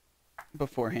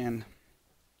beforehand.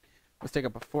 Let's take a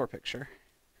before picture.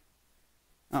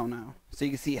 Oh no. So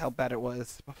you can see how bad it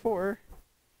was before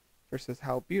versus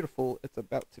how beautiful it's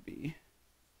about to be.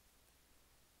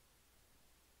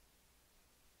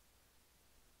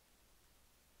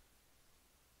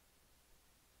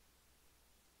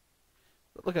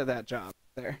 But look at that job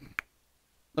there.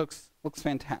 Looks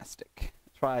fantastic.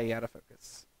 That's probably out of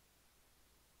focus.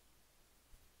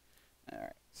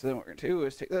 Alright, so then what we're going to do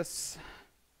is take this.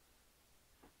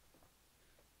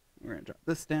 We're going to drop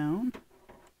this down.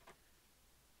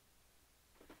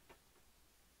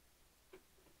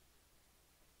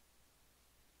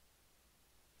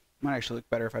 Might actually look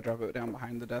better if I drop it down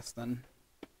behind the desk than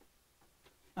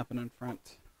up and in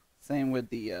front. Same with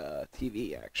the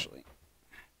TV, actually.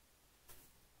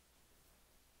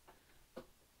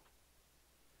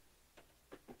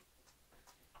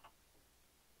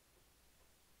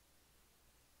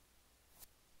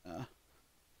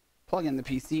 Plug in the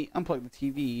PC, unplug the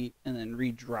TV, and then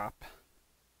re-drop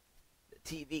the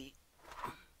TV.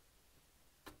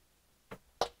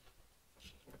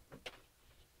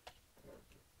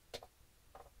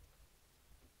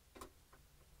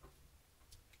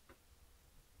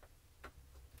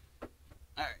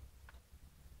 Alright.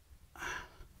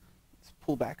 Let's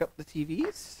pull back up the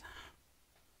TVs.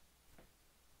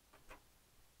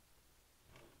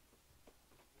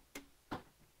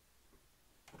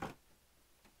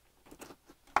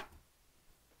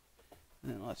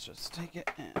 And then let's just take it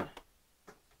in.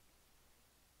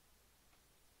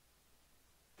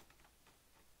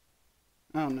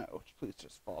 Oh no, please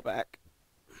just fall back.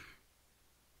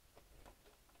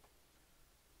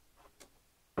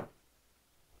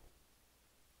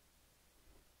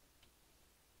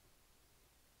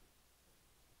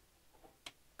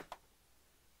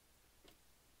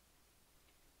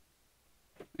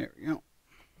 There we go.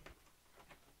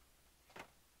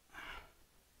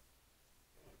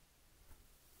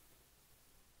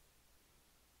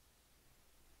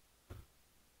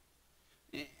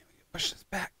 Push this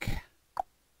back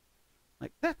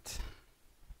like that.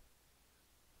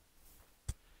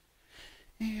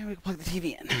 And we can plug the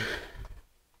TV in.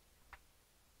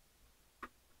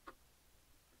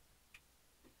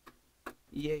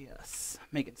 Yes,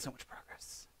 making so much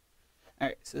progress.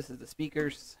 Alright, so this is the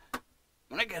speakers. I'm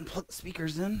gonna again plug the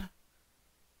speakers in.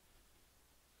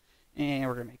 And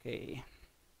we're gonna make a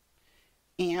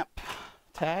amp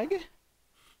tag.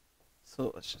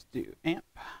 So let's just do amp.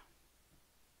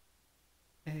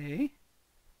 A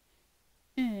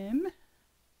M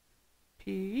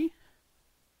P,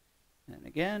 and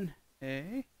again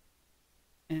A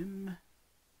M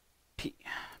P.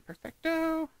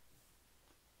 Perfecto.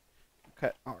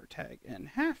 Cut our tag in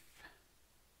half.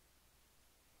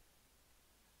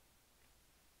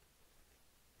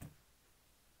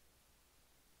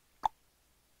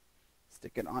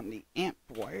 Stick it on the amp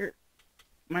wire.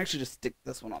 I'm actually just stick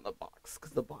this one on the box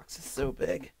because the box is so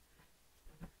big.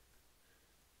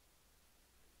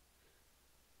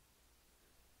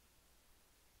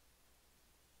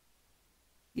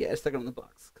 Yeah, stick it on the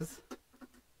box because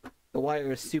the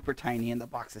wire is super tiny and the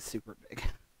box is super big.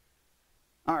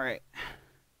 Alright.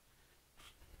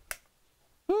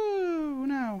 Whoo,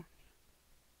 no.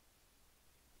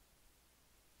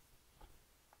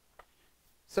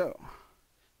 So,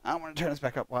 I want to turn this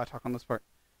back up while I talk on this part.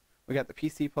 We got the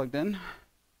PC plugged in.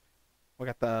 We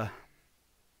got the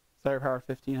CyberPower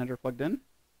 1500 plugged in.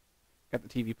 Got the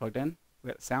TV plugged in. We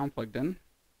got the sound plugged in.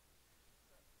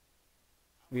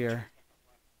 We are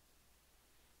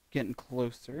getting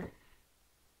closer.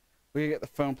 We get the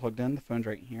phone plugged in. The phone's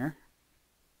right here.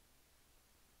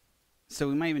 So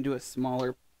we might even do a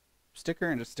smaller sticker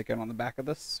and just stick it on the back of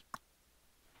this.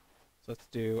 So let's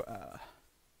do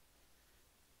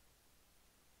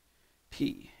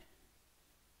P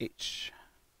H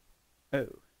O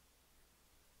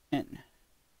N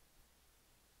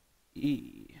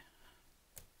E.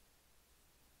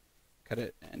 Cut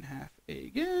it in half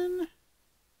again.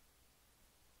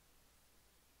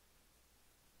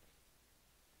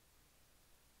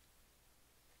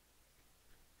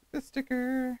 The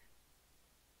sticker.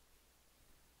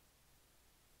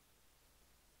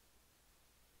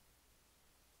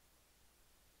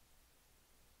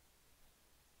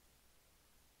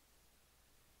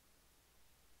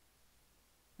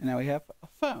 And now we have a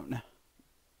phone.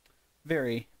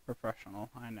 Very professional,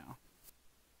 I know.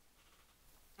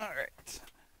 All right.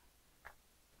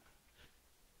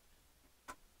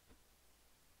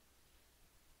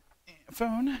 And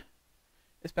phone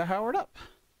is powered up.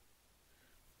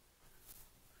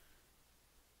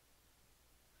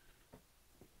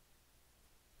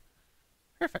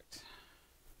 Perfect.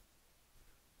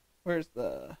 Where's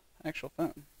the actual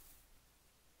phone?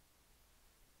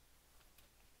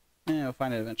 Yeah, we'll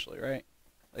find it eventually, right?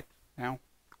 Like now.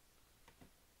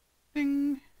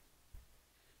 Ding.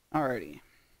 Alrighty.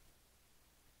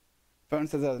 Phone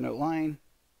says it has no line.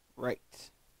 Right.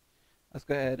 Let's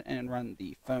go ahead and run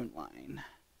the phone line.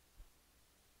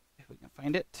 If we can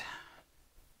find it.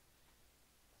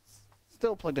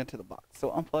 Still plugged into the box. So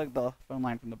unplug the phone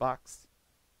line from the box.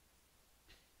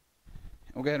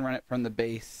 We'll go ahead and run it from the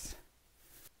base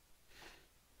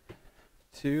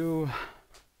to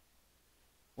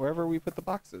wherever we put the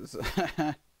boxes.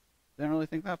 Didn't really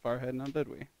think that far ahead, now did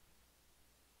we?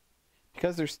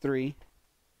 Because there's 3.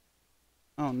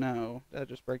 Oh no, did I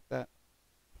just break that?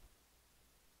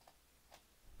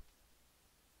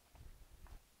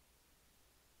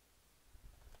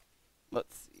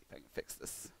 Let's see if I can fix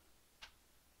this.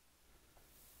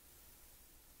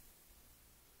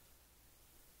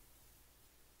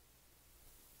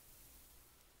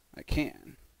 I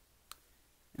can.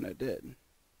 And I did.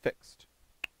 Fixed.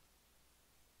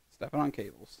 Stepping on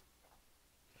cables.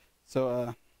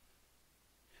 So,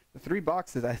 the 3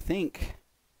 boxes, I think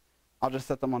I'll just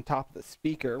set them on top of the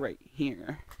speaker right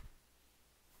here.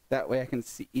 That way I can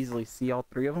easily see all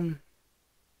 3 of them.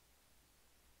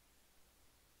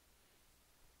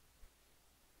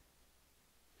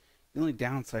 The only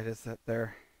downside is that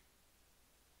they're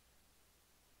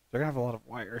gonna have a lot of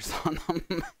wires on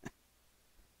them.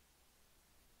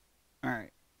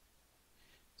 Alright.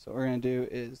 So what we're going to do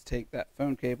is take that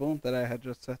phone cable that I had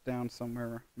just set down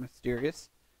somewhere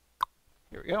mysterious.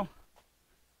 Here we go.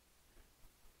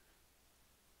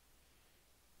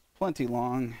 It's plenty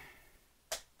long.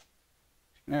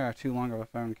 Never too long of a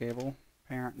phone cable,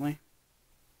 apparently.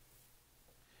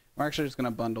 We're actually just going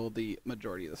to bundle the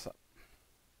majority of this up.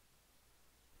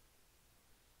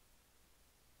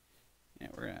 And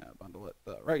we're going to bundle it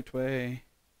the right way,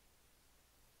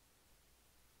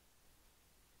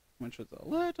 which was a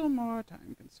little more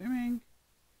time consuming,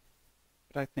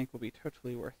 but I think will be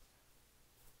totally worth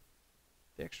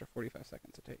the extra 45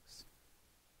 seconds it takes.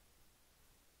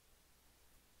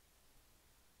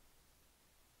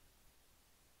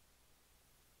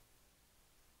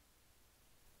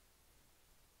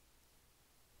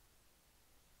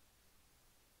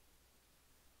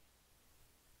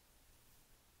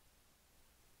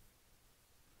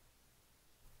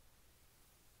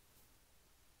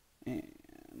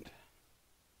 And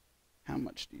how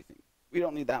much do you think? We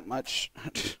don't need that much.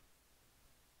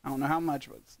 I don't know how much,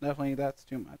 but it's definitely that's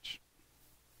too much.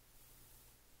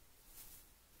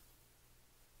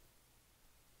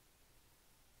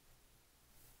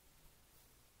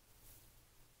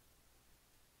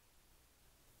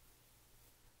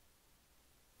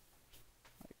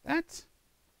 Like that.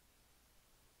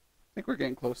 I think we're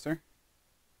getting closer.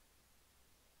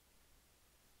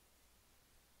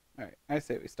 Alright, I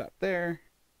say we stop there.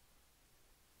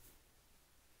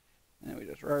 And we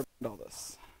just rub all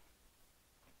this.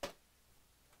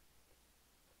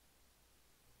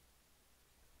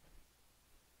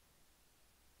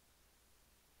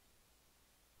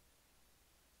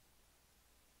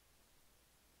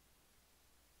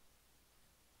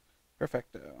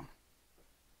 Perfecto.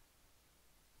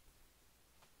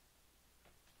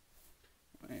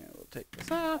 take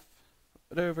this off,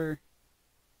 flip it over.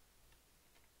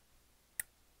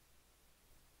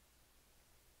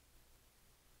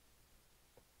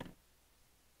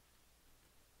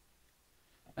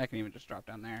 I can even just drop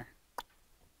down there.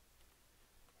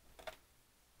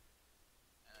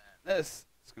 And this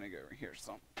is going to go over here,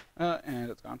 so. And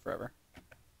it's gone forever.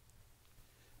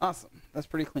 Awesome. That's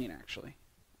pretty clean, actually.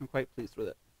 I'm quite pleased with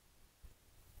it.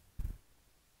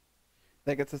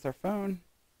 That gets us our phone.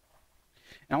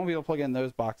 And I won't be able to plug in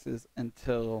those boxes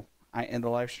until I end the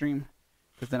live stream,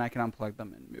 because then I can unplug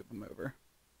them and move them over.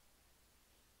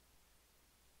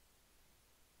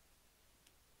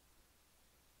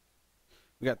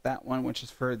 We got that one, which is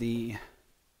for the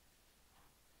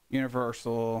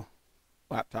universal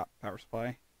laptop power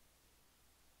supply.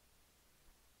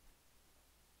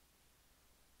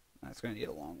 That's going to need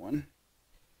a long one.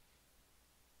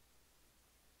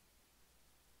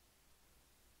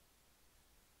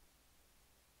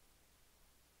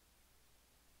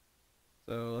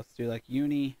 So let's do like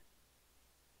uni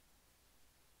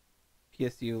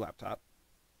PSU laptop.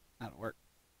 That'll work.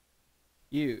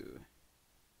 U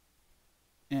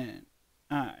N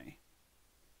I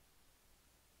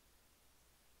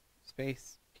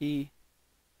space P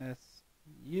S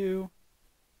U,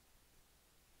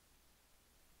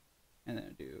 and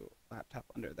then do laptop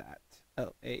under that,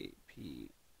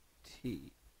 LAPTOP,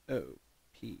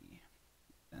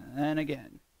 and then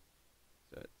again,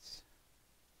 so it's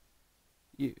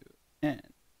UNI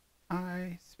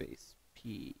space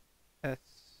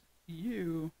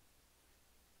PSU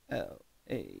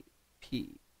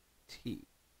LAPTOP.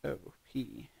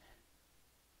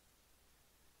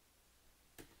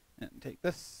 And take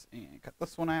this and cut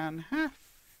this one in half.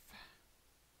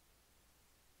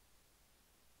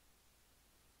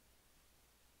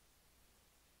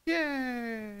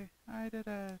 Yay! I did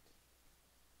it.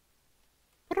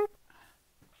 Boop.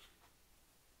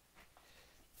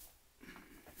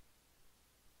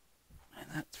 And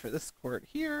that's for this cord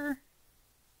here.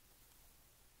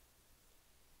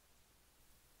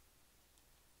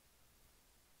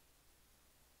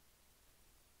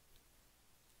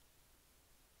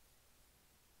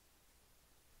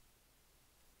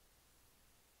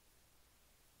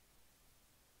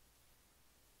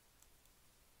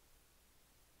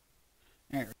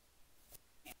 There.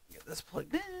 Get this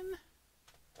plugged in. There's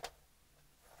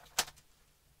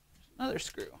another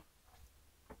screw.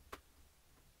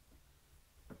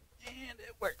 And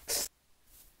it works.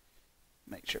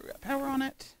 Make sure we got power on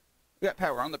it. We got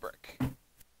power on the brick.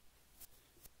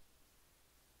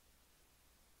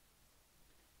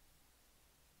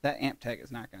 That amp tag is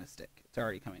not going to stick. It's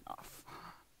already coming off.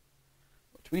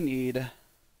 What we need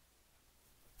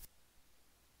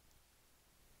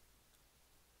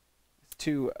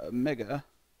two mega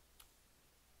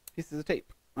pieces of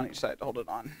tape on each side to hold it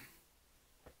on.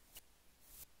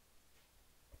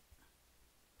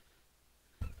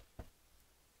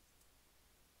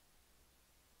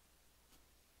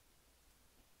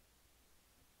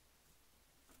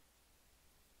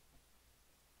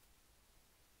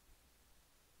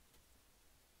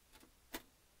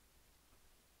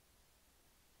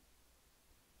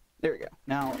 There we go.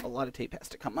 Now a lot of tape has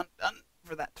to come undone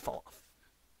for that to fall off.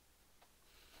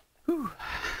 Whew.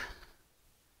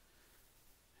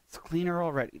 It's cleaner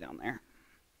already down there.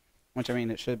 Which, I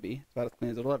mean, it should be. It's about as clean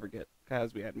as it'll ever get,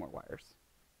 because we add more wires.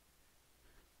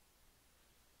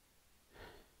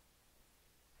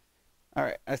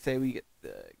 Alright, I say we get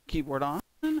the keyboard on.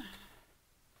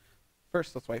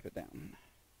 First, let's wipe it down.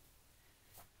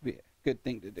 Be a good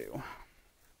thing to do.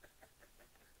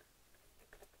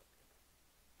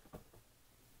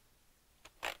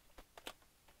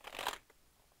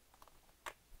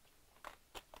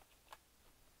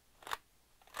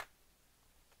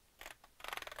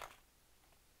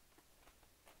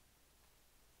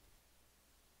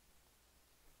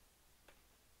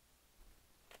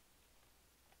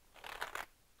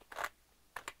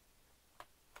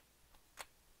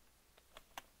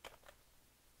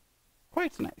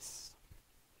 Quite nice.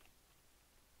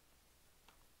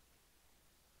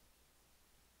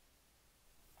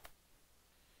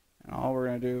 And all we're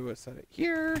going to do is set it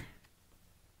here.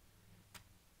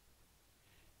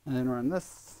 And then run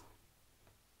this.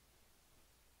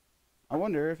 I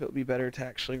wonder if it would be better to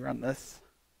actually run this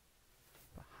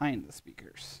behind the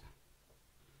speakers.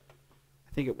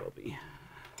 I think it will be.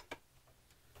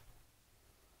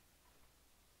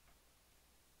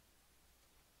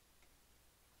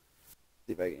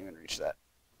 See if I can even reach that.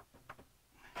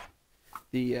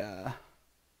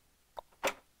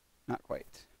 Not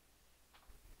quite.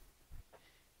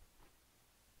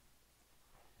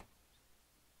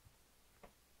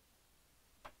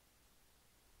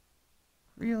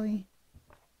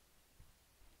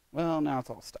 Well, now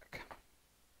it's all stuck.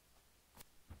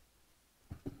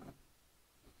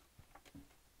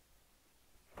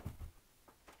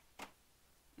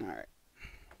 Alright.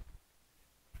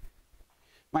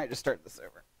 Might just start this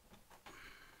over.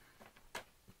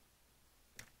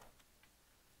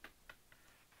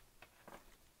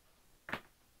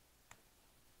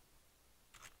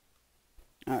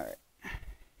 Alright.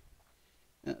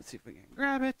 Let's see if we can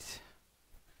grab it.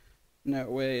 No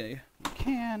way we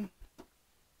can.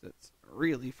 It's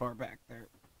really far back there.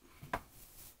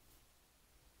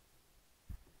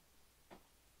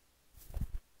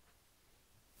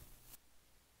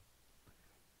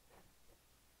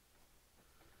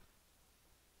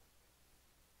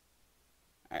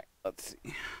 Alright, let's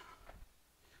see.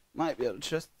 Might be able to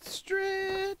just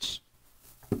stretch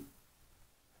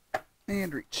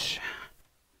and reach.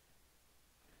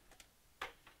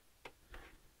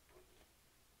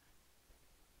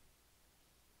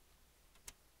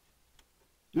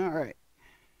 Alright.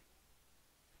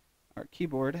 Our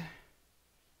keyboard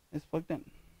is plugged in.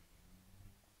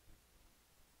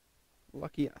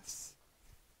 Lucky us.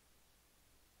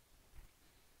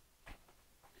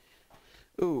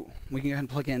 Ooh, we can go ahead and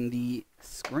plug in the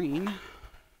screen.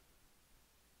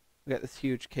 We got this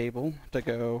huge cable to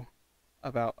go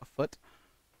about a foot.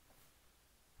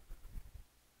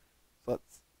 So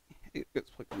it gets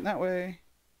plugged in that way.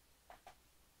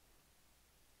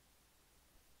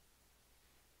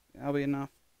 That'll be enough.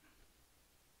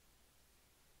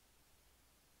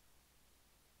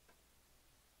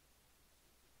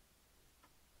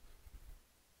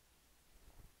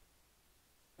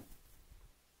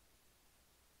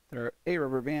 Throw a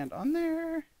rubber band on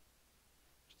there,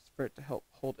 just for it to help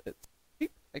hold it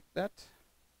like that.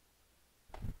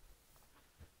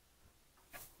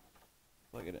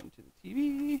 Plug it into the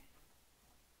TV.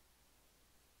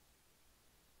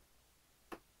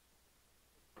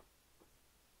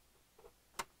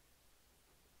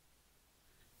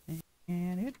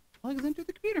 And it plugs into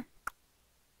the computer.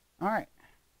 Alright.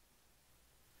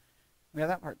 We got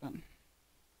that part done.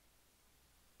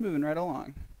 Moving right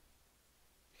along.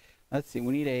 Let's see,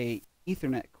 we need a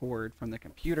Ethernet cord from the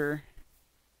computer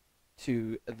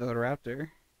to the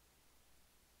router.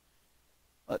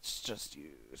 Let's just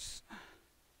use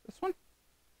this one.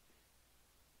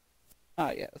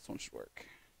 Ah, yeah, this one should work.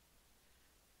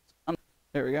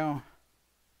 There we go.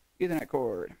 Ethernet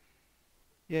cord.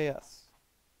 Yeah, yes.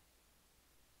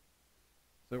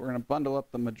 So we're going to bundle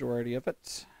up the majority of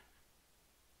it.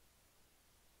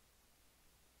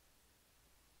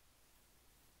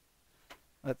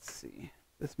 Let's see.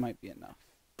 This might be enough.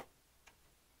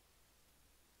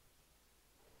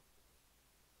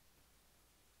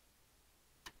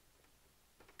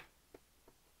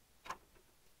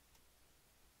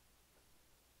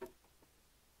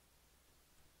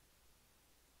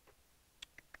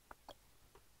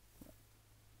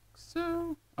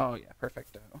 So, oh yeah,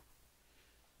 perfecto.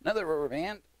 Another rubber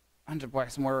band. I'm going to buy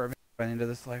some more rubber band by the end of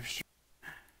this live stream.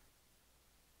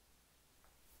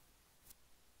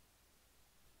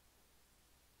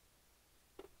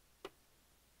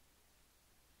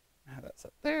 Have that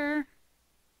set there.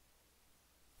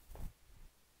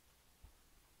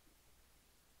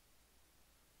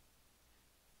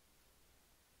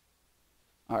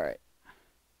 All right.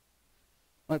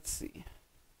 Let's see.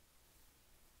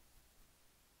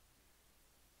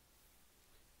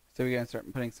 So we gotta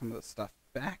start putting some of the stuff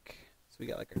back. So we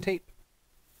got like our tape.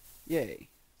 Yay.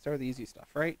 Start with the easy stuff,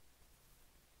 right?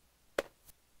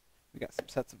 We got some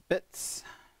sets of bits.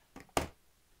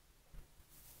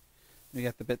 We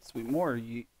got the bits we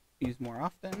use more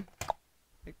often.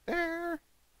 Right there.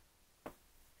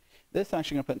 This I'm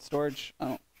actually gonna put in storage. I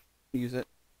don't use it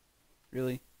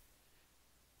really.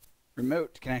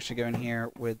 Remote can actually go in here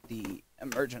with the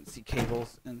emergency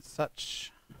cables and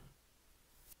such.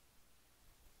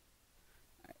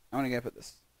 Right, I'm gonna put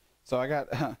this. So I got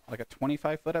like a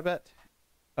 25-foot, I bet,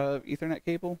 of Ethernet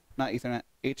cable. Not Ethernet,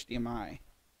 HDMI.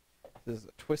 This is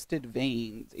a Twisted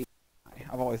Vanes HDMI.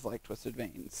 I've always liked Twisted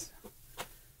Vanes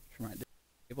for my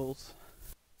cables.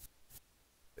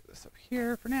 Put this up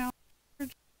here for now.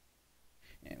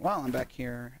 And while I'm back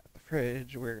here at the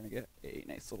fridge, we're gonna get a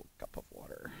nice little cup of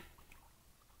water.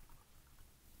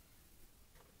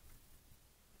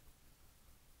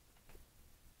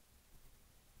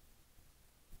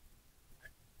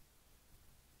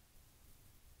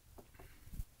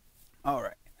 All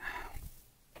right.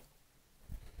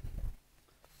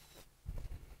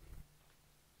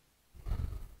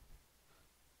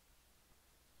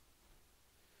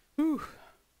 Whew.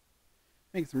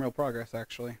 Making some real progress,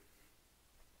 actually.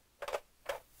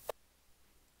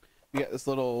 We got this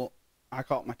little, I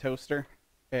call it my toaster.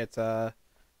 It's a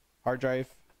hard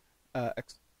drive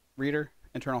reader,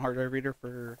 internal hard drive reader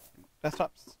for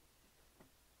desktops,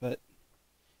 but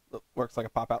it works like a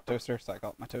pop-out toaster, so I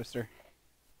call it my toaster.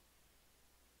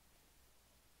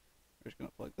 We're just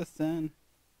gonna plug this in,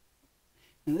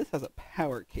 and this has a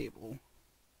power cable,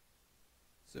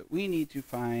 so we need to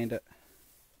find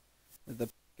the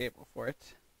cable for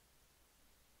it.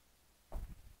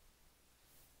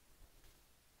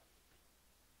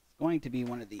 It's going to be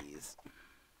one of these.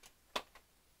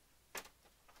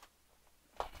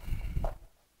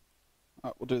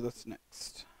 Oh, we'll do this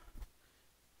next.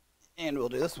 And we'll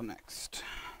do this one next.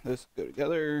 Those go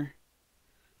together.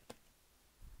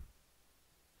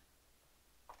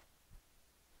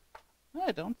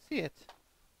 I don't see it.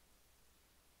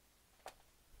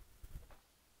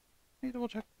 Let me double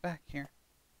check back here.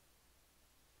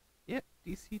 Yep,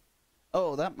 DC.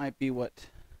 Oh, that might be what.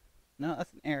 No,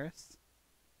 that's an Eris.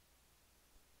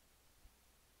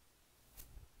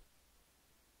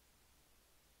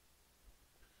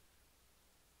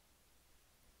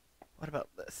 What about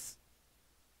this?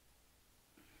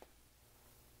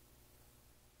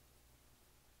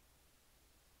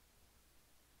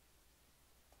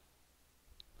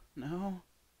 No.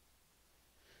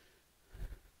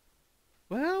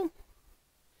 Well,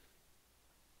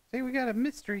 say we got a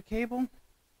mystery cable.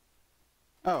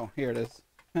 Oh, here it is.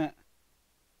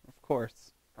 Of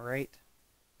course. All right.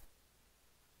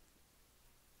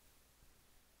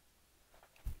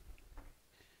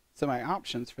 So my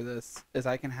options for this is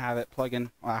I can have it plug in,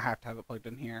 well, I have to have it plugged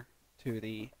in here to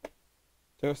the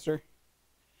toaster,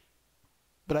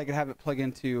 but I could have it plug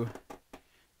into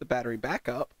the battery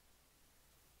backup,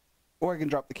 or I can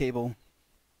drop the cable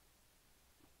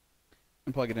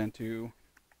and plug it into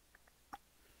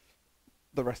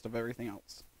the rest of everything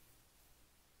else.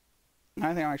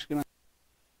 I think I'm actually gonna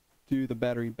do the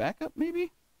battery backup,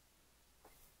 maybe,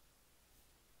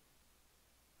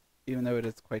 even though it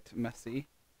is quite messy.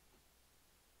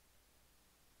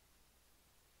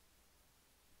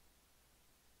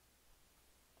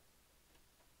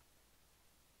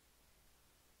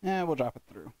 Yeah, we'll drop it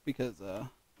through because it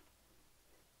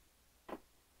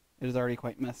is already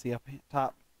quite messy up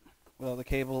top with all the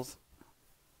cables.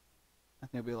 I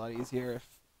think it'd be a lot easier if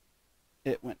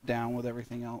it went down with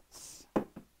everything else.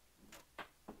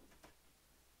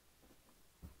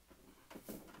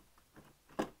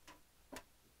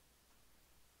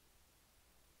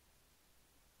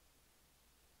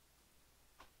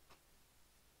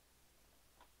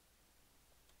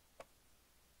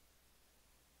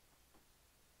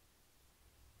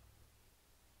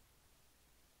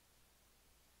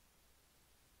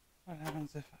 What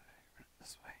happens if I run it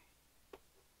this way?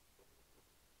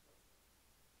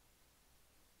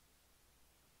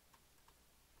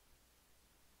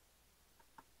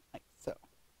 Like so.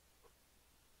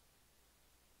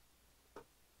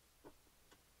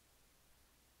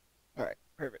 Alright,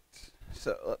 perfect.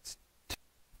 So let's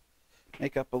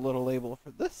make up a little label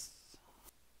for this.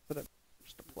 Is it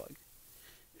just a plug?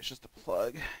 It's just a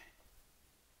plug.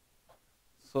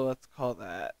 So let's call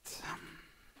that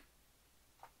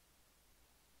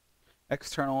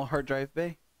external hard drive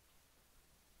bay.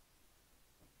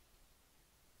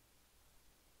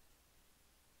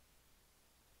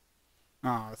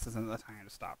 Oh, this isn't the time to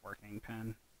stop working,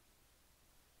 pen.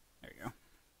 There you go.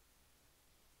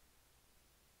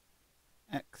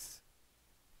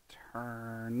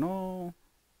 External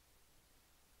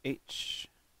HDD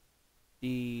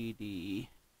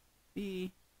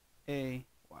BAY.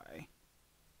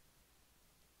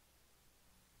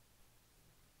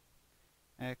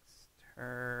 External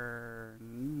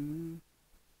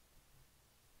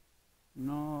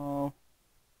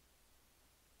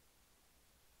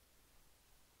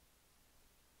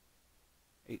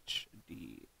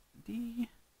HDD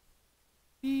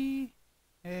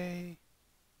BAY.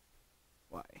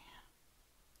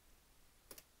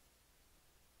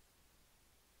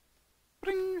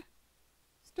 Bring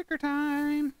sticker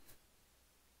time.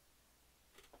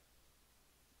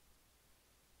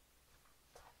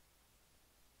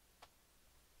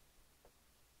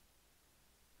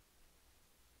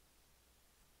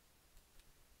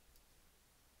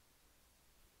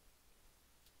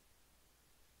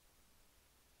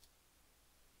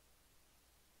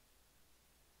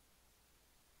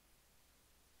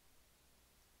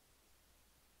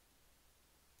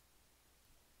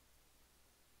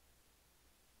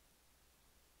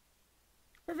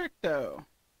 Perfecto.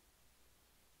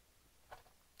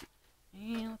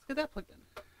 And let's get that plugged in.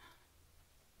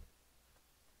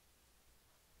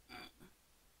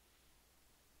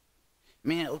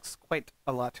 Man, it looks quite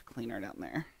a lot cleaner down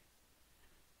there.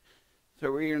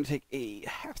 So we're going to take a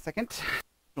half-second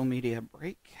social media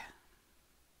break.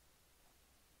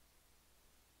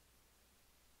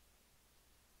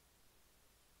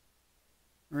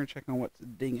 We're going to check on what's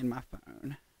dinging my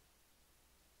phone.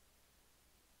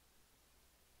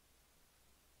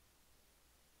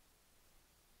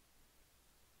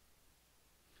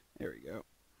 There we go.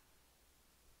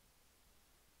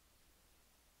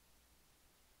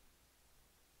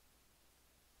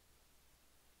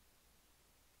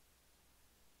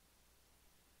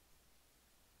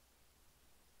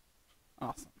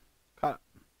 Awesome. Caught up.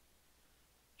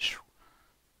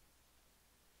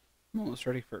 I'm almost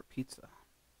ready for a pizza.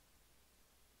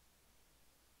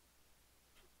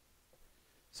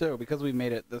 So, because we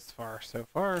made it this far so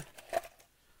far,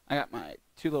 I got my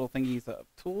two little thingies of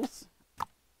tools.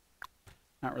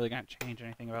 Not really going to change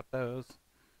anything about those.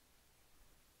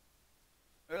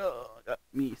 Got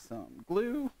me some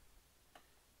glue.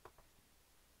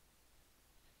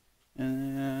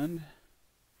 And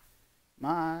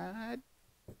my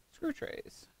screw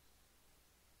trays.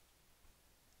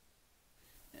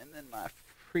 And then my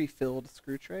pre-filled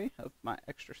screw tray of my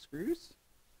extra screws.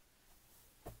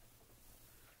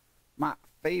 My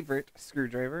favorite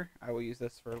screwdriver. I will use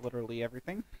this for literally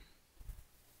everything.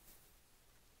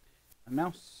 A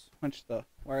mouse. Punch the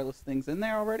wireless things in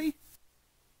there already.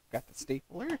 Got the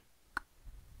stapler.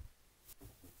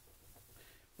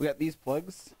 We got these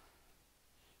plugs.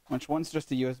 Which one's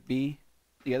just a USB.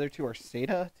 The other two are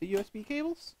SATA to USB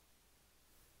cables.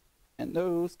 And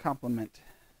those complement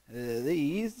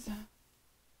these.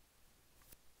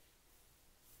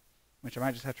 Which I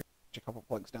might just have to put a couple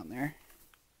plugs down there.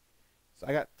 So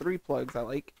I got 3 plugs I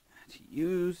like to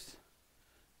use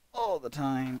all the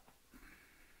time.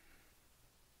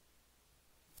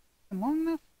 Long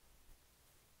enough?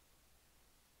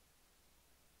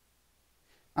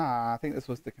 I think this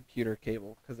was the computer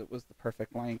cable because it was the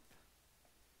perfect length.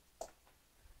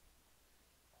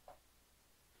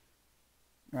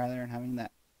 Rather than having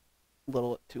that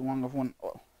little too long of one.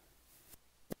 Oh.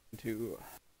 To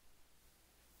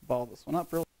ball this one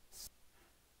up real quick.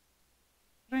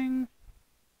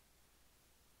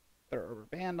 Throw a rubber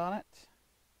band on it.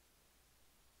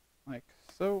 Like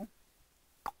so.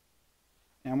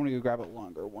 And I'm going to go grab a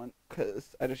longer one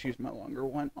because I just used my longer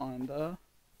one on the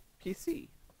PC.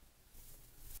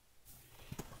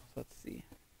 So let's see.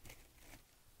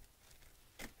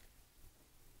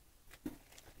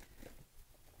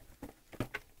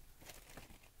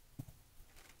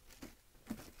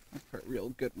 Look for a real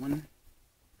good one.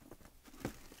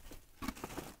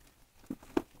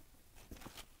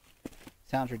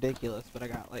 Sounds ridiculous, but I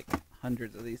got like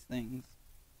hundreds of these things.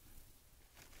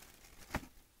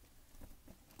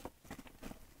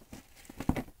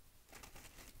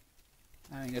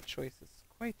 Having a choice is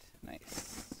quite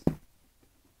nice.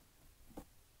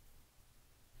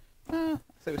 So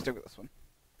we stick with this one.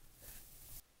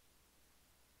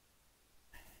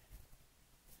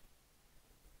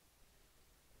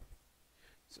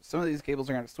 So some of these cables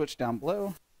are going to switch down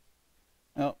below.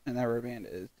 Oh, and that rubber band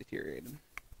is deteriorated.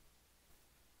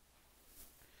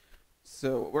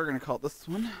 So we're going to call this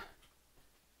one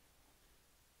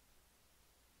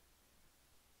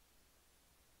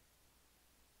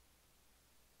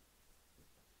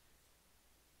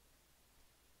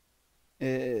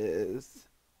is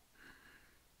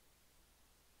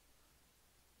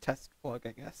test plug,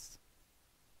 I guess.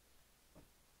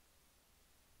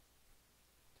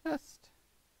 Test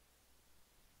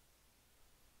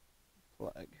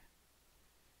plug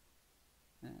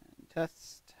and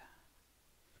test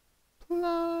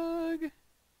plug.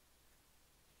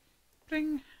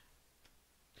 Ding.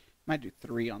 Might do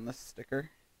 3 on this sticker.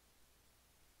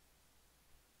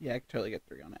 Yeah, I could totally get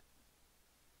 3 on it.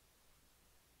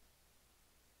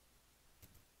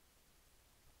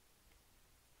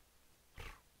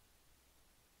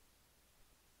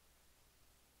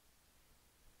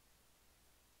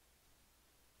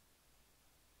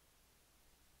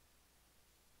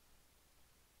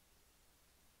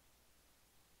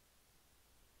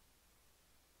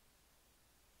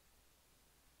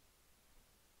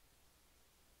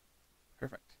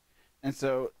 Perfect. And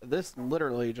so this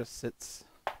literally just sits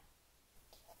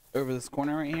over this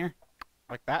corner right here,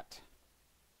 like that.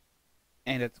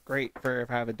 And it's great for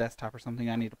if I have a desktop or something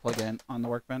I need to plug in on the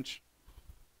workbench.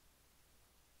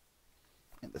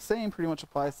 And the same pretty much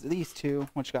applies to these two,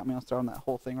 which got me on start on that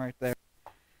whole thing right there.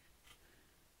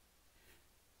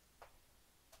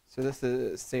 So this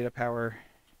is SATA power,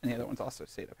 and the other one's also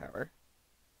SATA power.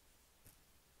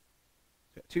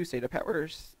 So we got 2 SATA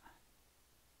powers.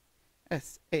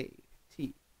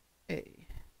 S-A-T-A.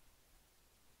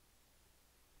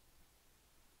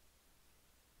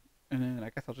 And then I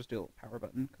guess I'll just do a little power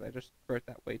button because I just wrote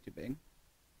that way too big.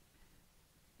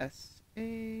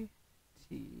 S-A-T-A.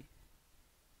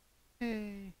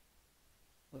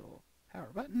 Little power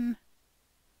button.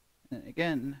 And then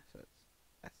again, so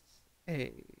it's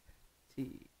S-A-T-A,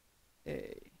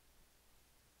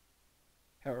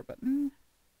 power button.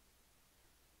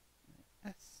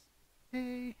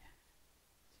 S-A-T-A,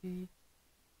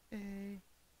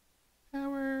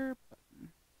 power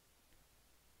button.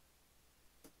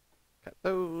 Cut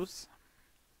those.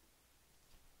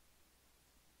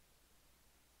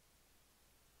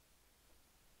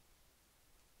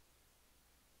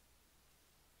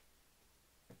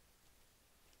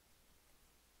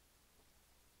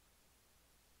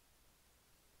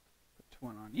 Put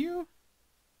one on you.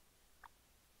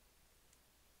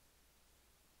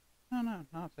 No, no,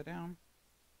 not upside down.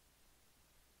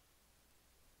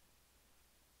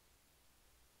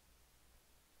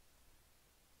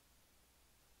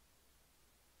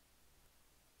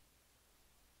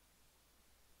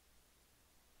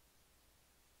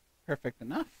 Perfect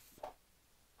enough.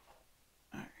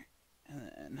 Alright, and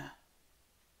then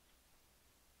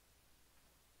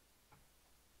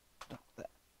dump that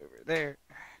over there.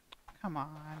 Come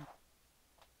on.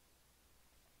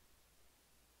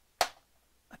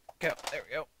 Let's go. There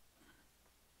we go.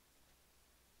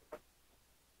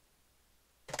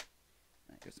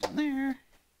 That goes down there.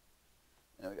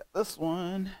 Now we got this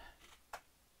one.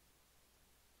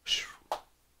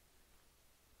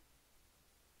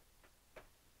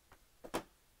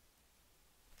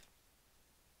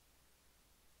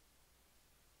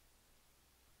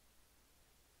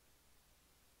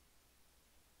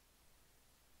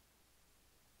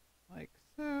 Like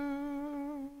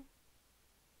so.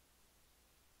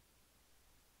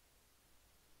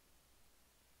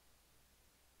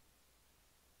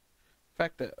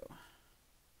 Perfecto.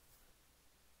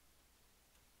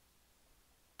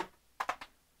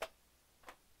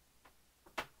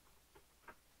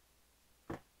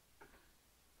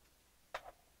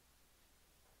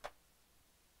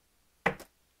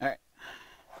 Alright.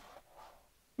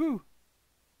 Woo.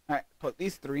 Alright, put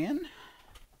these three in.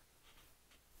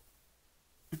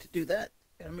 And to do that,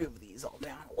 gotta move these all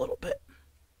down a little bit.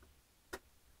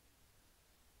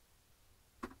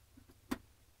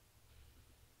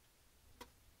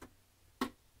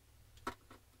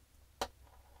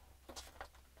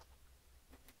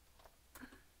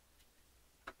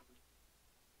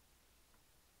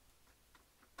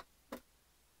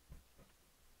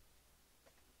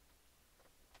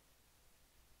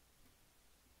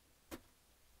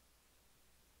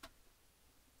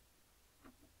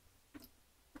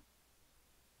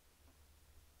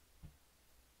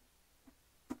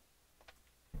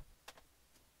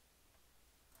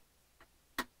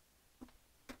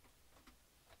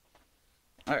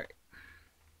 All right.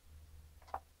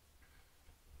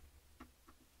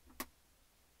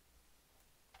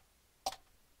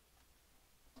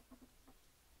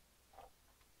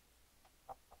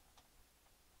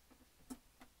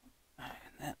 And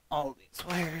then all these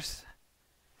wires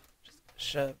just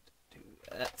shoved to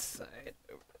that side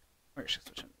over there. Where should I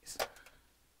switch on these?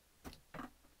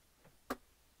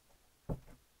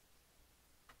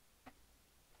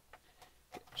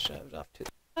 Get shoved off to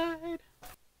the side.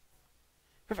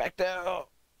 Perfecto!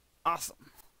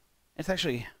 Awesome. It's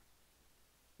actually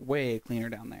way cleaner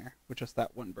down there with just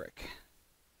that one brick.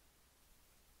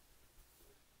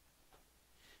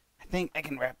 I think I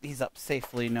can wrap these up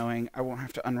safely knowing I won't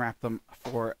have to unwrap them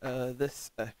for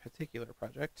this particular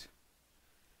project.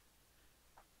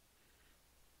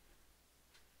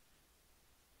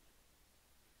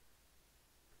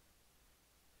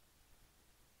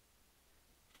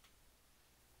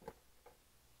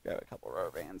 Grab a couple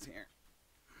rubber bands here.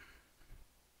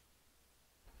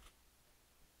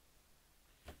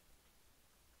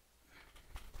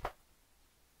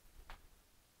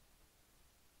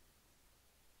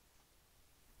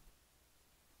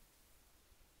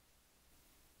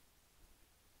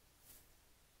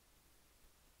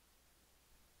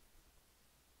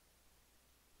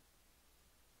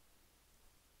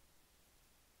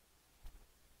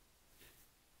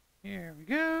 Here we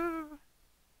go.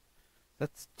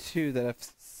 That's two that I've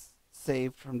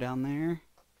saved from down there.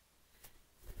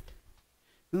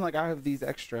 Then, like, I have these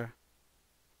extra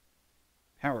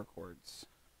power cords.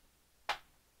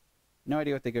 No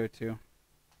idea what they go to.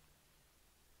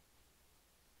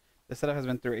 This setup has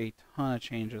been through a ton of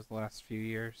changes the last few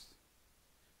years.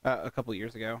 A couple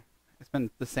years ago. It's been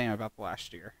the same about the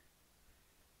last year.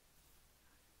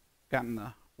 Gotten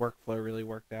the workflow really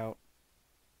worked out.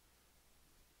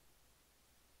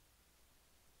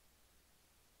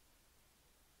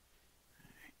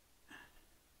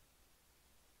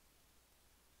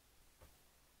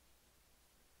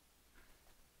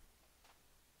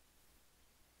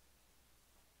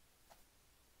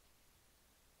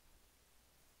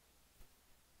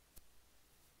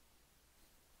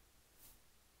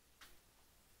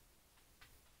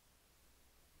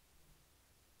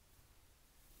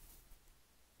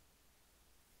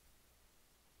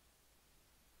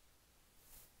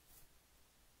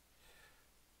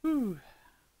 Whew.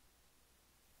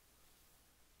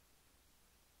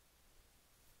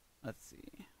 Let's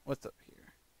see. What's up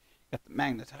here? Got the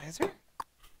magnetizer.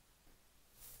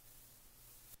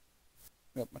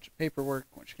 Got a bunch of paperwork,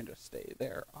 which can just stay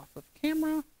there off of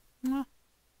camera.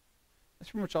 That's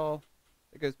pretty much all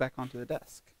that goes back onto the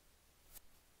desk.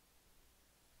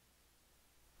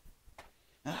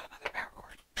 Another power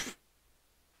cord.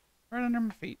 Right under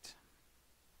my feet.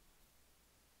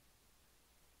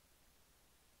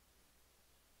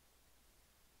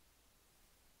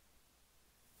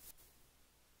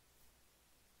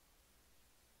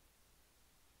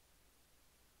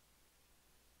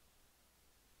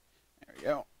 There we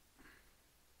go.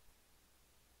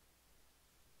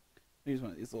 Use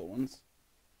one of these little ones.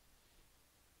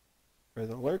 For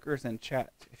the lurkers in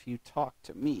chat, if you talk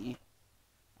to me,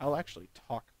 I'll actually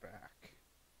talk back.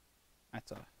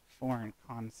 That's a foreign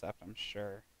concept, I'm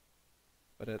sure.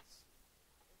 But it's...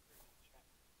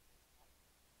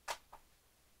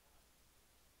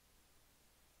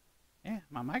 Yeah,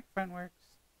 my microphone works.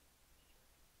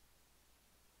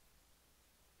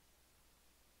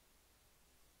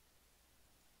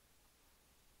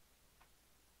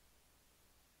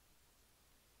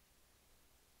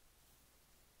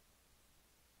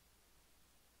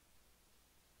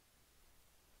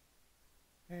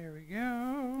 There we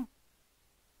go.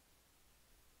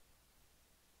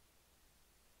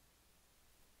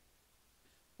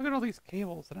 Look at all these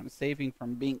cables that I'm saving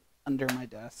from being under my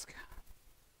desk.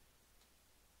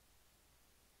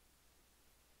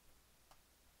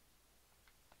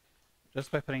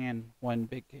 Just by putting in one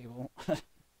big cable.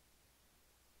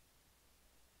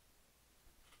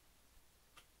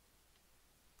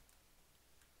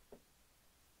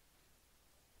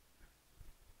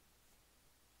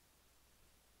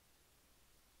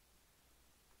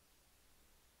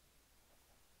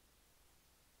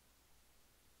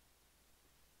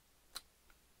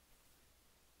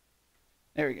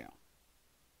 There we go.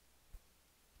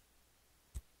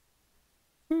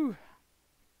 Whew.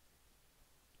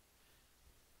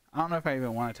 I don't know if I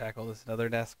even want to tackle this other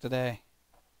desk today.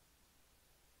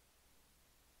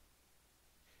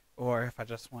 Or if I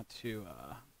just want to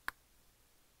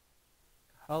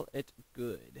call it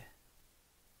good.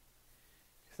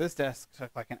 This desk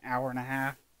took like an hour and a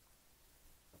half.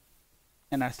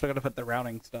 And I still got to put the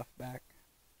routing stuff back.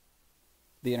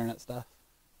 The internet stuff.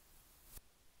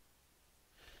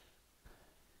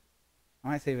 I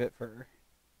might save it for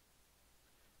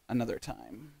another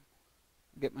time.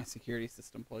 Get my security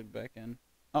system plugged back in.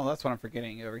 Oh, that's what I'm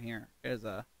forgetting over here. Is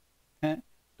don't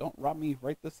rob me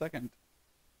right this second.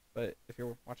 But if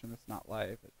you're watching this not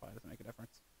live, it probably doesn't make a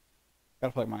difference.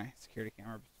 Gotta plug my security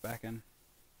camera back in.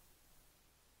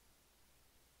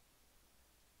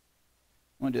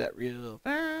 I'm gonna do that real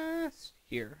fast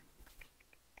here.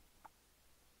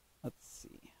 Let's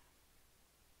see.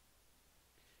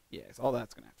 Yes, all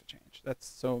that's gonna have to change. That's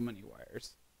so many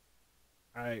wires.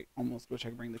 I almost wish I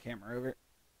could bring the camera over,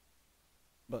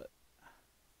 but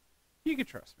you can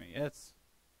trust me. It's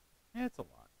a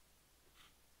lot.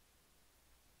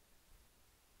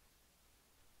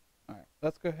 All right,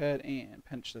 let's go ahead and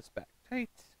pinch this back tight,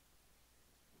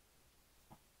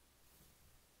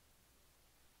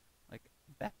 like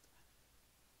that,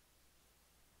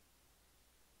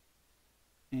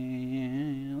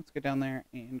 and let's go down there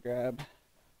and grab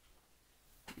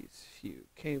these few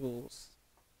cables.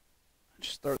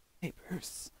 Just throw the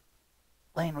papers.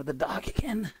 Playing with the dog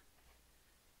again.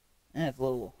 And it's a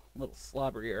little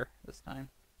slobberier this time.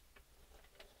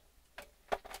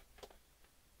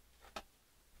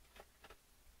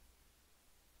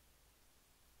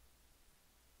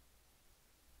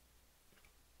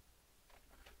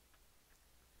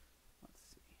 Let's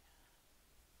see.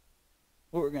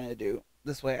 What we're gonna do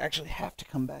this way, I actually have to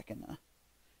come back and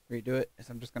redo it, is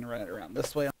I'm just gonna run it around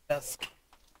this way on the desk.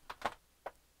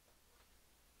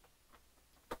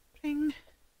 Ping.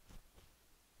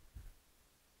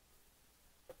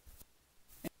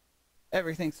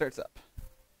 Everything starts up.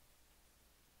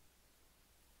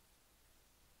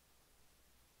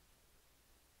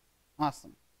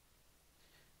 Awesome.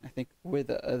 I think with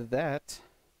that,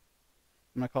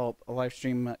 I'm gonna call it a live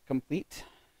stream complete.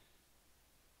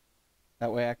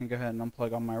 That way I can go ahead and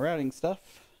unplug all my routing stuff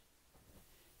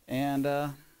and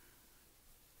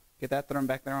get that thrown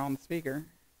back there on the speaker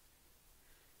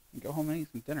and go home and eat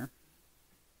some dinner.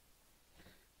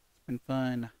 It's been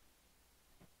fun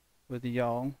with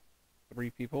y'all, 3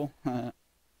 people.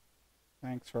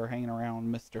 Thanks for hanging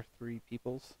around, Mr. 3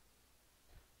 Peoples.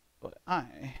 But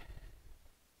I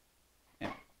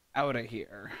am out of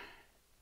here.